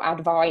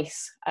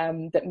advice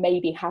that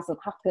maybe hasn't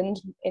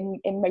happened in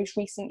most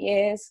recent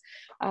years.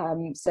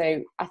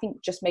 So I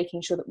think just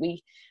making sure that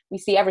we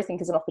see everything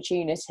as an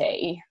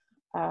opportunity,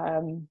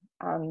 and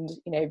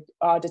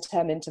are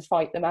determined to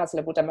fight them as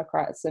Liberal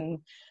Democrats, and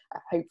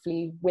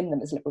hopefully win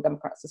them as Liberal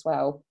Democrats as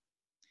well.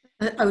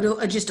 I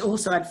would just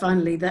also add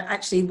finally that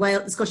actually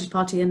the Scottish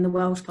Party and the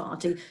Welsh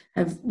Party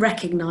have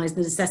recognised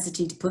the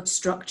necessity to put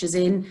structures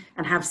in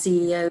and have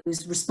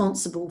CEOs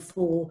responsible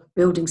for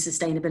building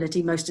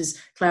sustainability. Most as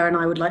Claire and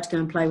I would like to go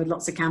and play with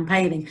lots of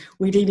campaigning,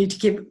 we do need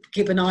to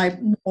keep an eye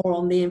more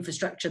on the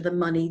infrastructure, the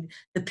money,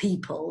 the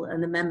people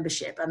and the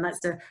membership. And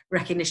that's the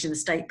recognition of the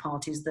state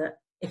parties that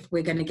if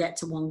we're going to get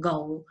to one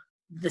goal,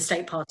 the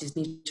state parties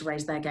need to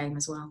raise their game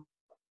as well.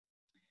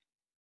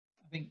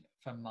 I think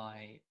from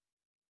my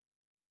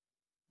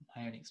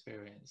own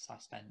experience, I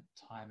spent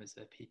time as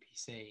a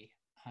PPC,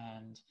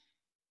 and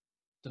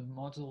the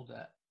model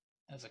that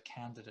as a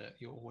candidate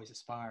you're always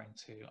aspiring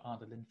to are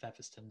the Lynn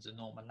Featherstons and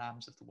Norman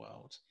Lambs of the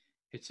world,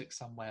 who took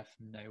somewhere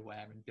from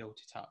nowhere and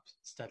built it up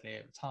steadily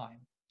over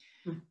time.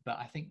 But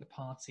I think the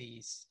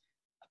party's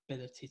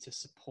ability to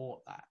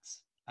support that,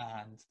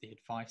 and the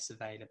advice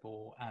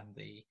available and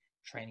the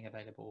training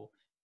available,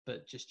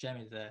 but just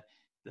generally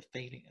the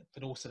feeling,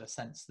 but also the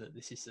sense that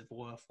this is a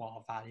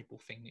worthwhile, valuable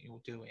thing that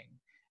you're doing,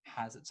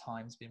 has at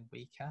times been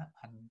weaker.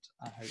 And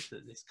I hope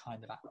that this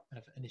kind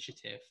of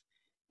initiative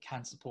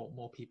can support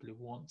more people who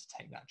want to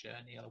take that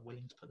journey, are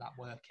willing to put that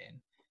work in,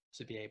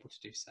 to be able to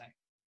do so.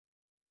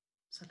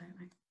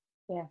 Absolutely.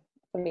 Yeah,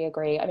 fully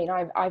agree. I mean,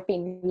 I've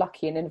been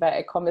lucky, in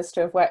inverted commas,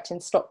 to have worked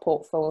in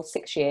Stockport for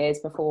 6 years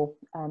before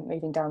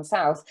moving down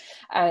south,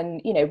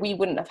 and you know, we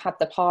wouldn't have had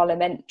the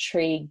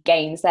parliamentary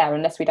gains there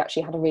unless we'd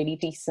actually had a really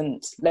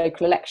decent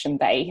local election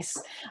base.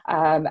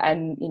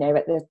 And you know,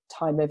 at the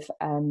time of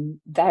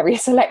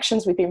various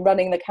elections, we've been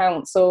running the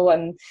council,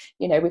 and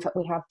you know,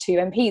 we have 2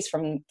 MPs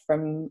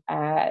from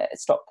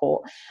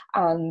Stockport,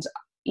 and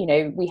you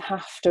know, we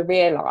have to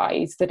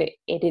realise that it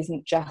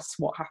isn't just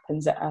what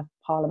happens at a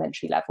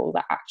parliamentary level,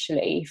 that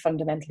actually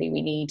fundamentally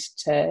we need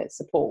to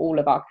support all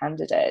of our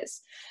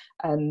candidates.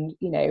 And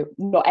you know,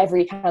 not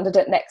every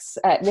candidate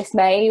this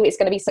May is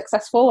going to be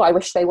successful. I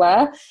wish they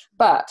were,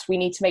 but we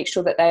need to make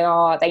sure that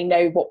they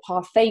know what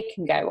path they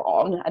can go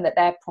on, and that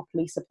they're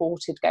properly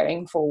supported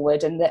going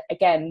forward. And that,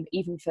 again,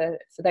 even for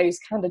those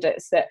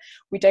candidates, that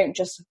we don't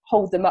just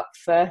hold them up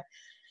for,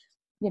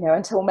 you know,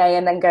 until May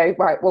and then go,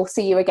 right, we'll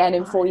see you again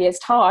in 4 years'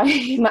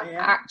 time.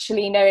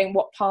 Actually knowing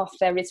what path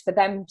there is for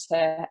them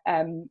to,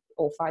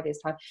 or 5 years'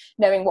 time,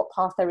 knowing what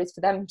path there is for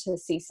them to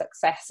see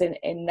success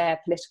in their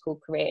political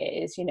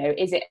careers. You know,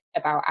 is it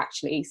about,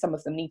 actually, some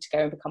of them need to go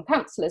and become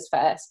councillors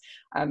first?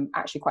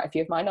 Actually, quite a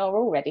few of mine are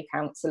already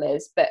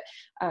councillors, but,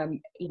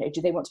 you know,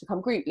 do they want to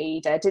become group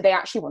leader? Do they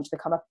actually want to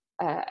become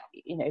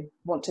you know,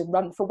 want to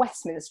run for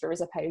Westminster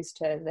as opposed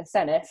to the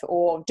Senate,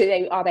 or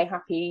are they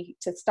happy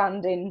to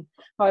stand in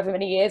however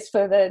many years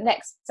for the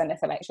next Senate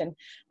election?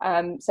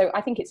 So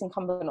I think it's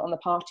incumbent on the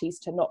parties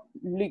to not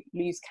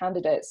lose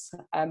candidates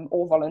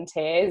or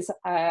volunteers,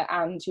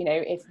 and you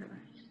know, if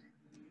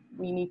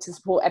we need to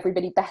support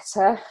everybody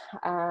better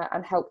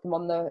and help them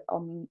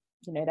on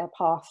you know, their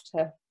path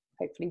to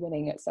hopefully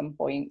winning at some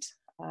point.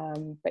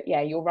 But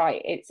yeah, you're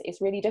right.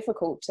 It's really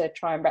difficult to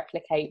try and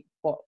replicate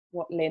what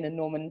Lynn and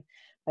Norman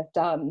have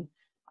done,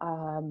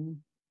 and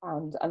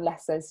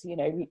unless there's, you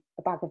know,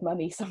 a bag of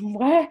money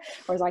somewhere,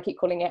 or as I keep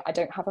calling it, I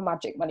don't have a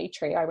magic money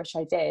tree. I wish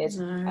I did.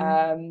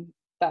 No.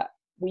 But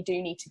we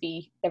do need to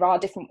be. There are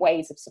different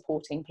ways of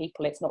supporting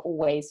people. It's not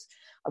always.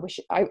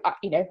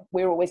 You know,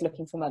 we're always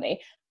looking for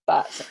money,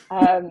 but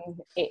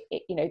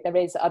you know, there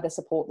is other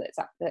support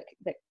that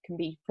can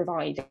be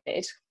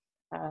provided.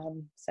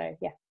 So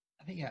yeah.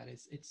 I think, yeah,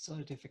 it's sort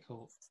of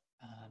difficult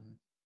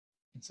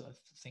and sort of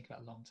think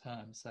about long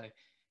term. So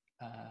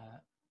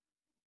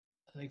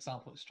an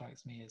example that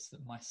strikes me is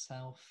that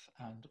myself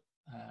and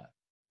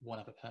one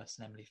other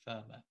person, Emily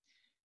Firmer,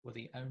 were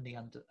the only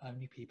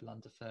people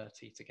under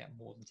 30 to get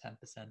more than 10% in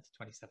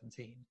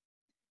 2017,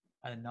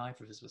 and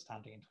neither of us were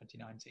standing in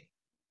 2019.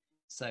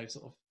 So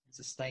sort of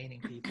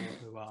sustaining people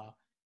who are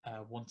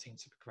wanting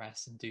to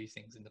progress and do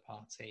things in the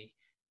party,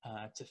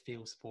 to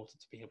feel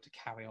supported, to be able to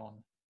carry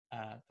on,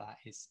 that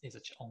is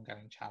an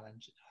ongoing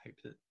challenge. I hope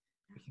that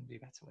we can do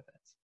better with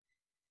it.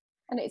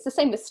 And it's the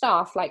same with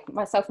staff. Like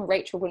myself and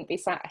Rachel wouldn't be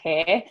sat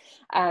here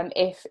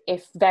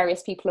if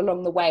various people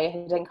along the way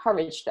had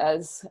encouraged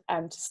us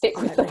to stick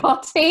with the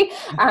party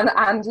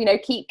and you know,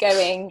 keep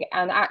going.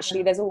 And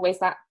actually, there's always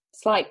that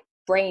slight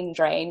brain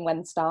drain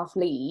when staff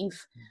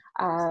leave,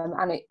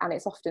 and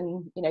it's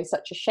often, you know,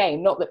 such a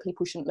shame. Not that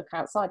people shouldn't look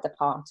outside the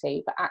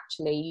party, but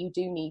actually, you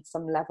do need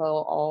some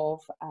level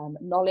of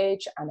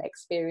knowledge and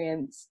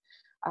experience.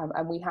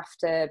 And we have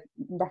to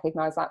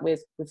recognise that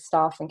with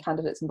staff and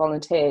candidates and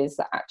volunteers,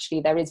 that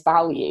actually there is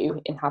value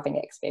in having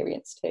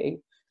experience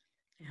too.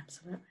 Yeah,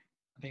 absolutely.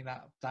 I think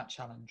that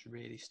challenge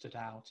really stood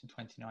out in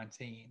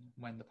 2019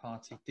 when the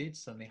party did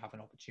suddenly have an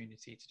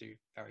opportunity to do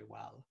very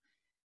well,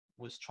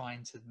 was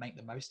trying to make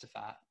the most of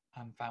that,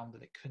 and found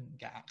that it couldn't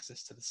get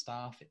access to the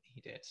staff it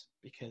needed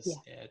because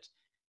it had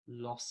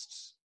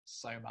lost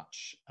so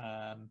much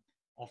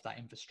of that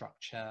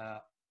infrastructure,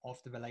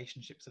 of the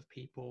relationships of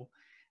people.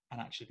 And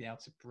actually be able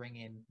to bring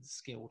in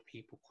skilled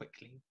people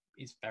quickly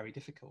is very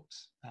difficult.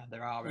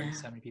 There are only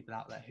so many people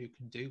out there who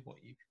can do what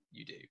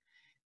you do,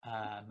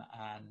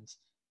 and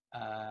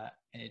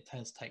it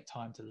does take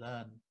time to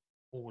learn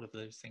all of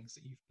those things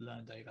that you've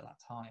learned over that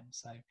time.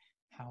 So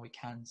how we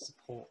can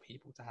support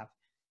people to have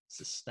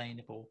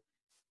sustainable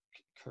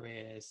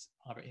careers,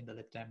 either in the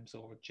Lib Dems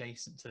or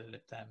adjacent to the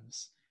Lib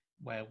Dems,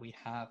 where we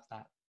have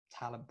that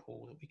talent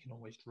pool that we can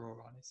always draw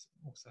on, is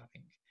also, I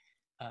think,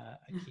 a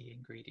key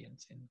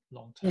ingredient in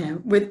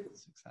long-term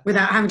success.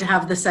 Without having to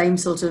have the same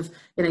sort of,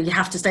 you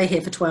have to stay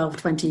here for 12,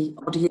 20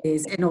 odd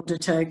years in order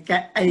to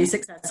get any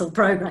successful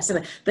progress.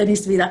 So there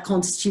needs to be that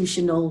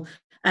constitutional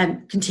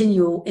and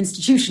continual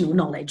institutional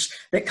knowledge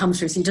that comes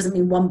through. So it doesn't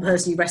mean one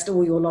person, you rest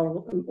all your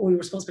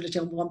responsibility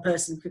on one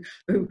person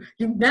who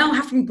you now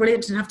have to be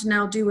brilliant and have to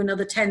now do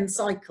another 10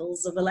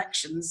 cycles of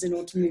elections in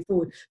order to move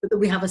forward, but that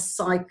we have a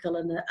cycle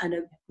and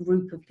a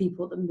group of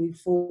people that move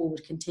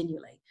forward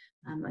continually.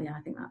 I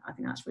think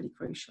that's really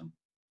crucial.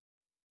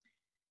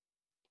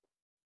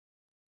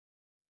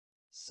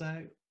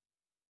 So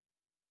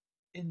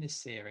in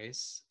this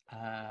series,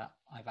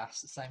 I've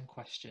asked the same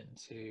question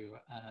to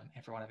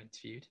everyone I've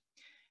interviewed.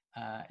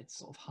 It's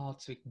sort of hard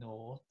to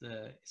ignore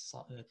the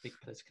big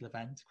political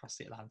event across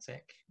the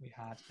Atlantic. We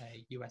had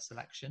a US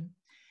election,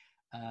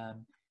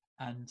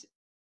 and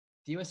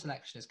the US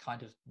election is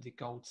kind of the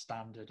gold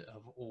standard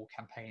of all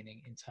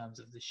campaigning in terms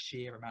of the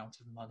sheer amount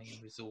of money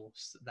and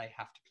resource that they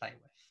have to play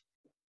with.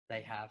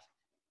 They have,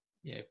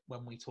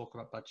 when we talk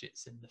about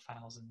budgets in the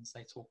thousands,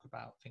 they talk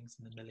about things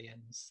in the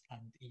millions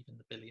and even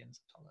the billions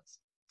of dollars.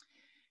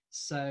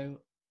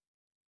 So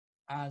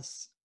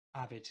as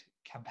avid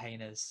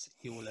campaigners,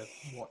 you will have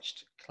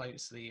watched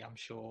closely, I'm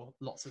sure,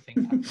 lots of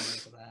things happening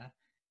over there.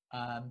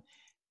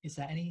 Is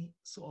there any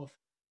sort of,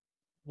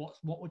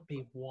 what would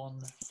be one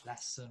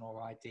lesson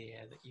or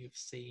idea that you've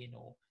seen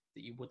or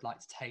that you would like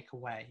to take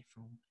away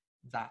from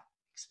that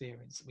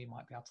experience that we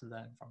might be able to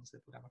learn from as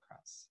Liberal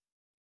Democrats?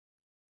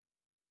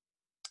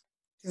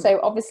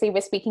 So obviously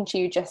we're speaking to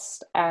you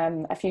just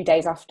a few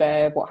days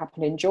after what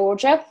happened in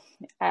Georgia,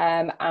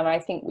 and I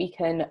think we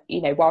can,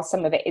 while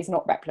some of it is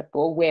not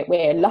replicable,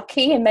 we're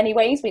lucky in many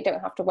ways. We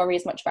don't have to worry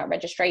as much about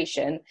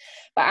registration,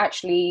 but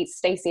actually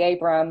Stacey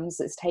Abrams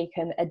has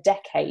taken a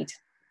decade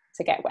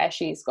to get where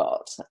she's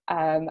got,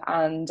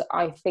 and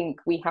I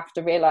think we have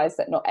to realise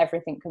that not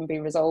everything can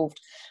be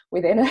resolved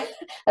within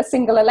a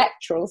single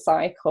electoral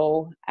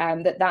cycle,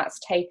 that's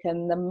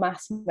taken the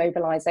mass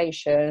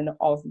mobilisation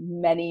of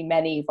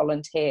many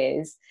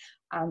volunteers,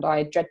 and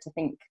I dread to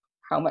think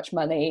how much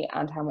money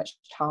and how much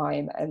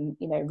time and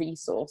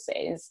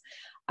resources,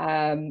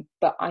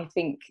 but I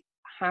think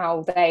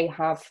how they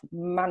have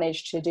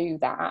managed to do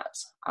that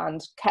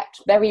and kept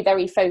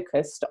very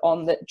focused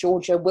on that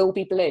Georgia will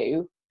be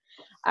blue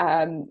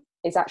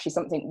is actually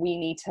something we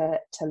need to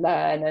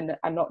learn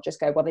and not just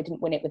go, well, they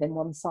didn't win it within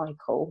one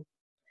cycle.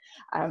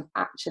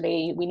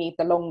 Actually, we need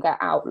the longer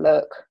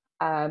outlook,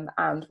 and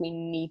we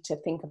need to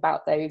think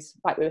about those,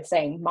 like we were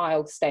saying,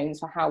 milestones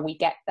for how we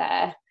get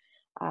there.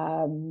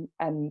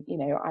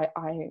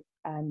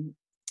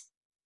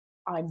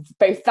 I'm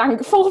both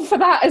thankful for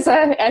that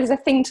as a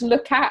thing to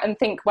look at and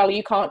think, well,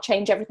 you can't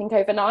change everything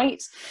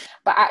overnight,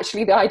 but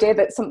actually the idea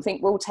that something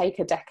will take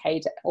a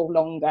decade or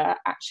longer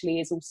actually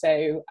is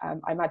also,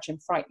 I imagine,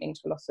 frightening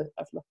to a lot of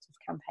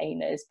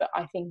campaigners. But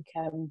I think,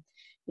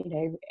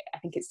 I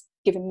think it's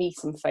given me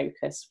some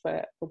focus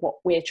for what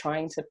we're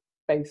trying to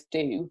both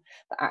do,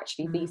 that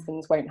actually these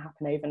things won't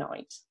happen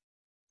overnight.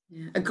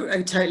 Yeah,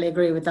 I totally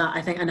agree with that.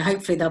 I think, and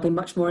hopefully there'll be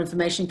much more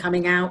information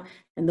coming out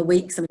in the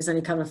weeks. I mean, it's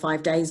only kind of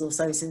 5 days or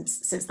so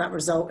since that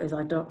result is.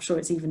 I'm not sure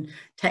it's even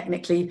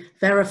technically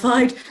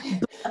verified,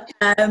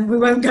 but we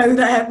won't go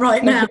there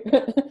right now.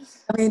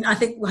 I mean, I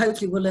think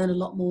hopefully we'll learn a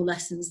lot more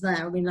lessons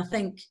there. I mean, I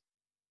think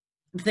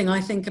the thing I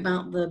think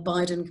about the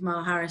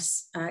Biden-Kamala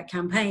Harris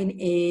campaign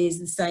is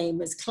the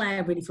same as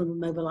Claire, really, from a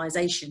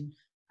mobilisation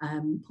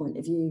point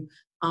of view.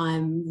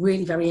 I'm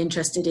really very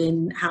interested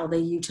in how they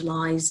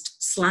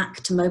utilised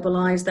Slack to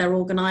mobilise their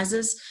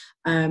organisers.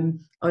 I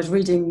was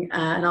reading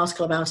an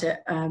article about it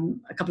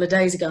a couple of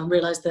days ago and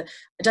realised that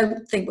I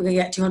don't think we're going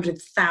to get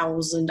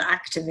 200,000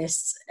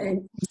 activists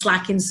in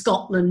Slack in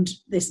Scotland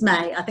this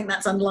May. I think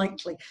that's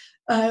unlikely.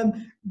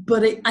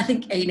 But I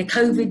think in a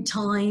COVID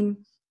time,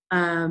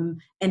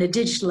 in a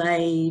digital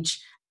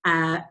age,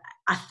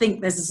 I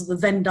think there's a sort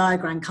of Venn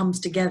diagram comes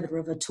together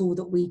of a tool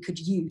that we could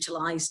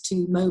utilise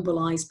to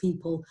mobilise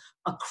people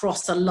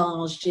across a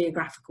large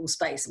geographical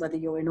space, whether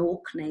you're in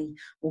Orkney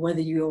or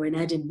whether you're in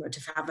Edinburgh,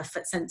 to have a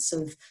sense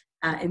of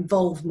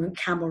involvement,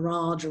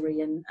 camaraderie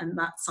and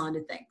that side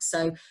of things.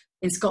 So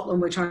in Scotland,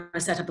 we're trying to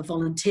set up a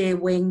volunteer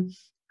wing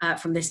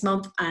from this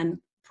month, and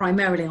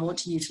primarily I want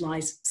to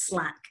utilise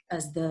Slack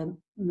as the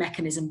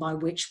mechanism by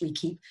which we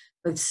keep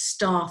both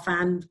staff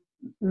and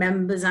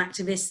members,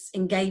 activists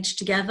engaged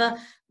together.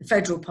 The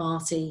Federal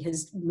Party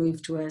has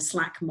moved to a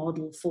Slack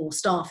model for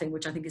staffing,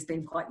 which I think has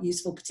been quite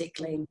useful,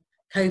 particularly in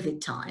COVID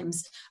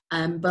times.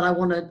 But I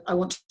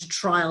want to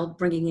trial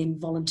bringing in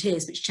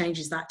volunteers, which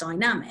changes that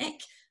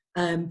dynamic,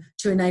 to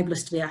enable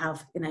us to be able to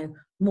have,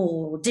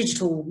 more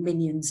digital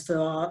minions for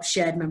our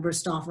shared member of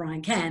staff,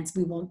 Ryan Cairns.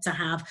 We want to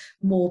have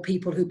more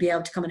people who'd be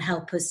able to come and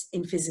help us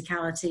in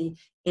physicality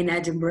in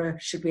Edinburgh,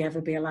 should we ever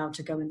be allowed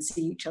to go and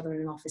see each other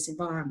in an office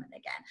environment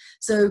again.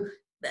 So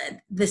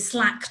the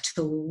Slack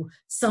tool,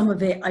 some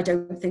of it I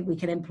don't think we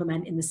can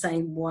implement in the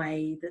same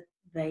way that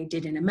they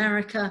did in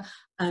America,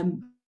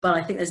 but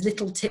I think there's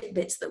little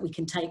tidbits that we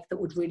can take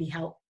that would really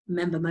help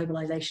member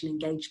mobilisation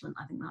engagement.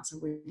 I think that's a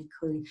really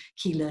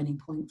key learning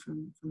point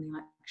from the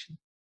election.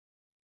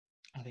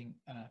 I think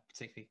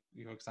particularly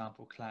your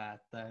example, Claire,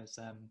 there's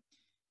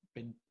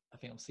been, I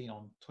think I've seen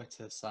on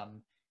Twitter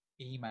some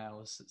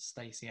emails that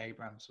Stacey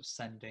Abrams was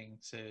sending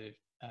to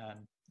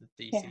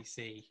the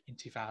DCC in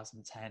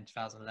 2010,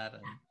 2011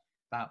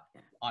 about,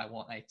 I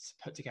want to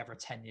put together a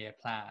 10-year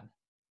plan.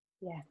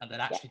 And then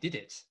actually did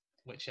it,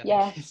 which I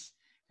think is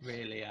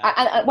really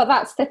and well,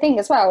 that's the thing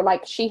as well,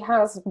 like she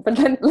has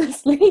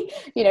relentlessly,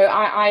 you know,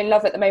 I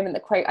love at the moment the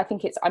quote, I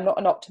think it's, I'm not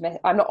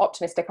optimistic,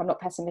 I'm not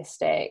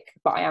pessimistic,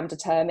 but I am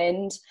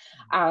determined.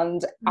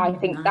 And I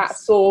think that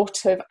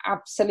sort of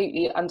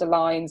absolutely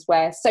underlines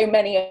where so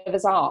many of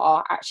us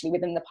are actually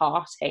within the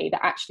party, that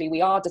actually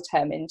we are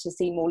determined to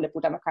see more Liberal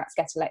Democrats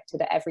get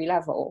elected at every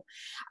level.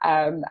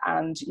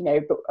 And you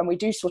know, and we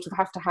do sort of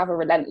have to have a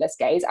relentless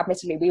gaze.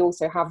 Admittedly, we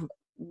also have,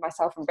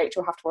 myself and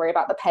Rachel have to worry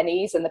about the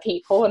pennies and the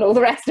people and all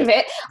the rest of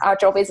it. Our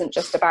job isn't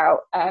just about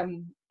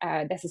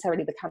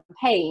necessarily the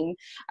campaign,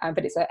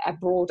 but it's a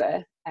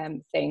broader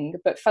thing.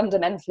 But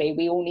fundamentally,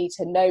 we all need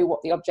to know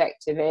what the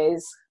objective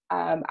is,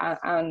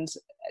 and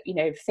you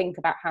know, think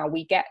about how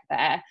we get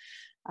there.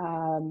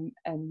 And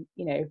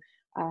you know,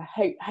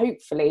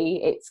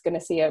 hopefully, it's going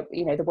to see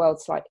the world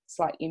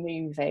slightly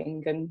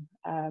moving,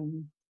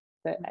 and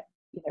that.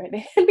 You know,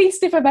 at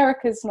least if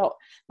America's not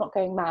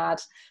going mad,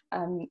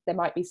 there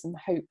might be some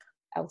hope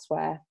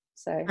elsewhere.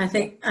 So I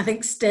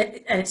think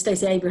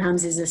Stacey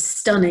Abrams is a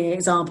stunning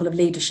example of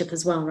leadership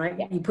as well, right?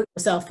 You put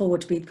yourself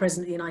forward to be the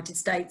President of the United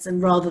States,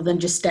 and rather than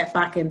just step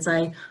back and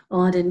say,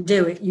 "Oh, I didn't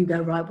do it," you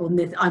go, "Right, well,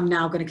 I'm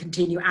now going to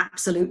continue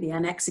absolutely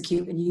and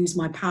execute and use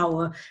my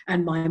power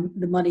and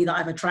the money that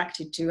I've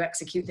attracted to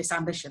execute this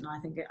ambition."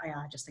 I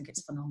just think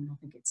it's phenomenal. I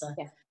think it's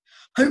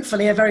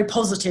hopefully a very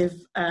positive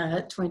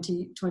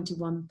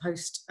 2021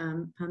 post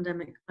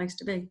pandemic place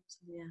to be. So,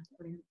 yeah,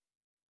 brilliant.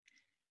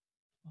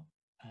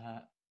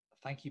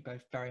 Thank you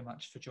both very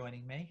much for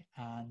joining me,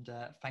 and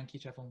thank you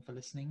to everyone for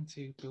listening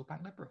to Build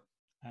Back Liberal.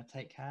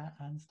 Take care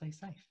and stay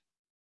safe.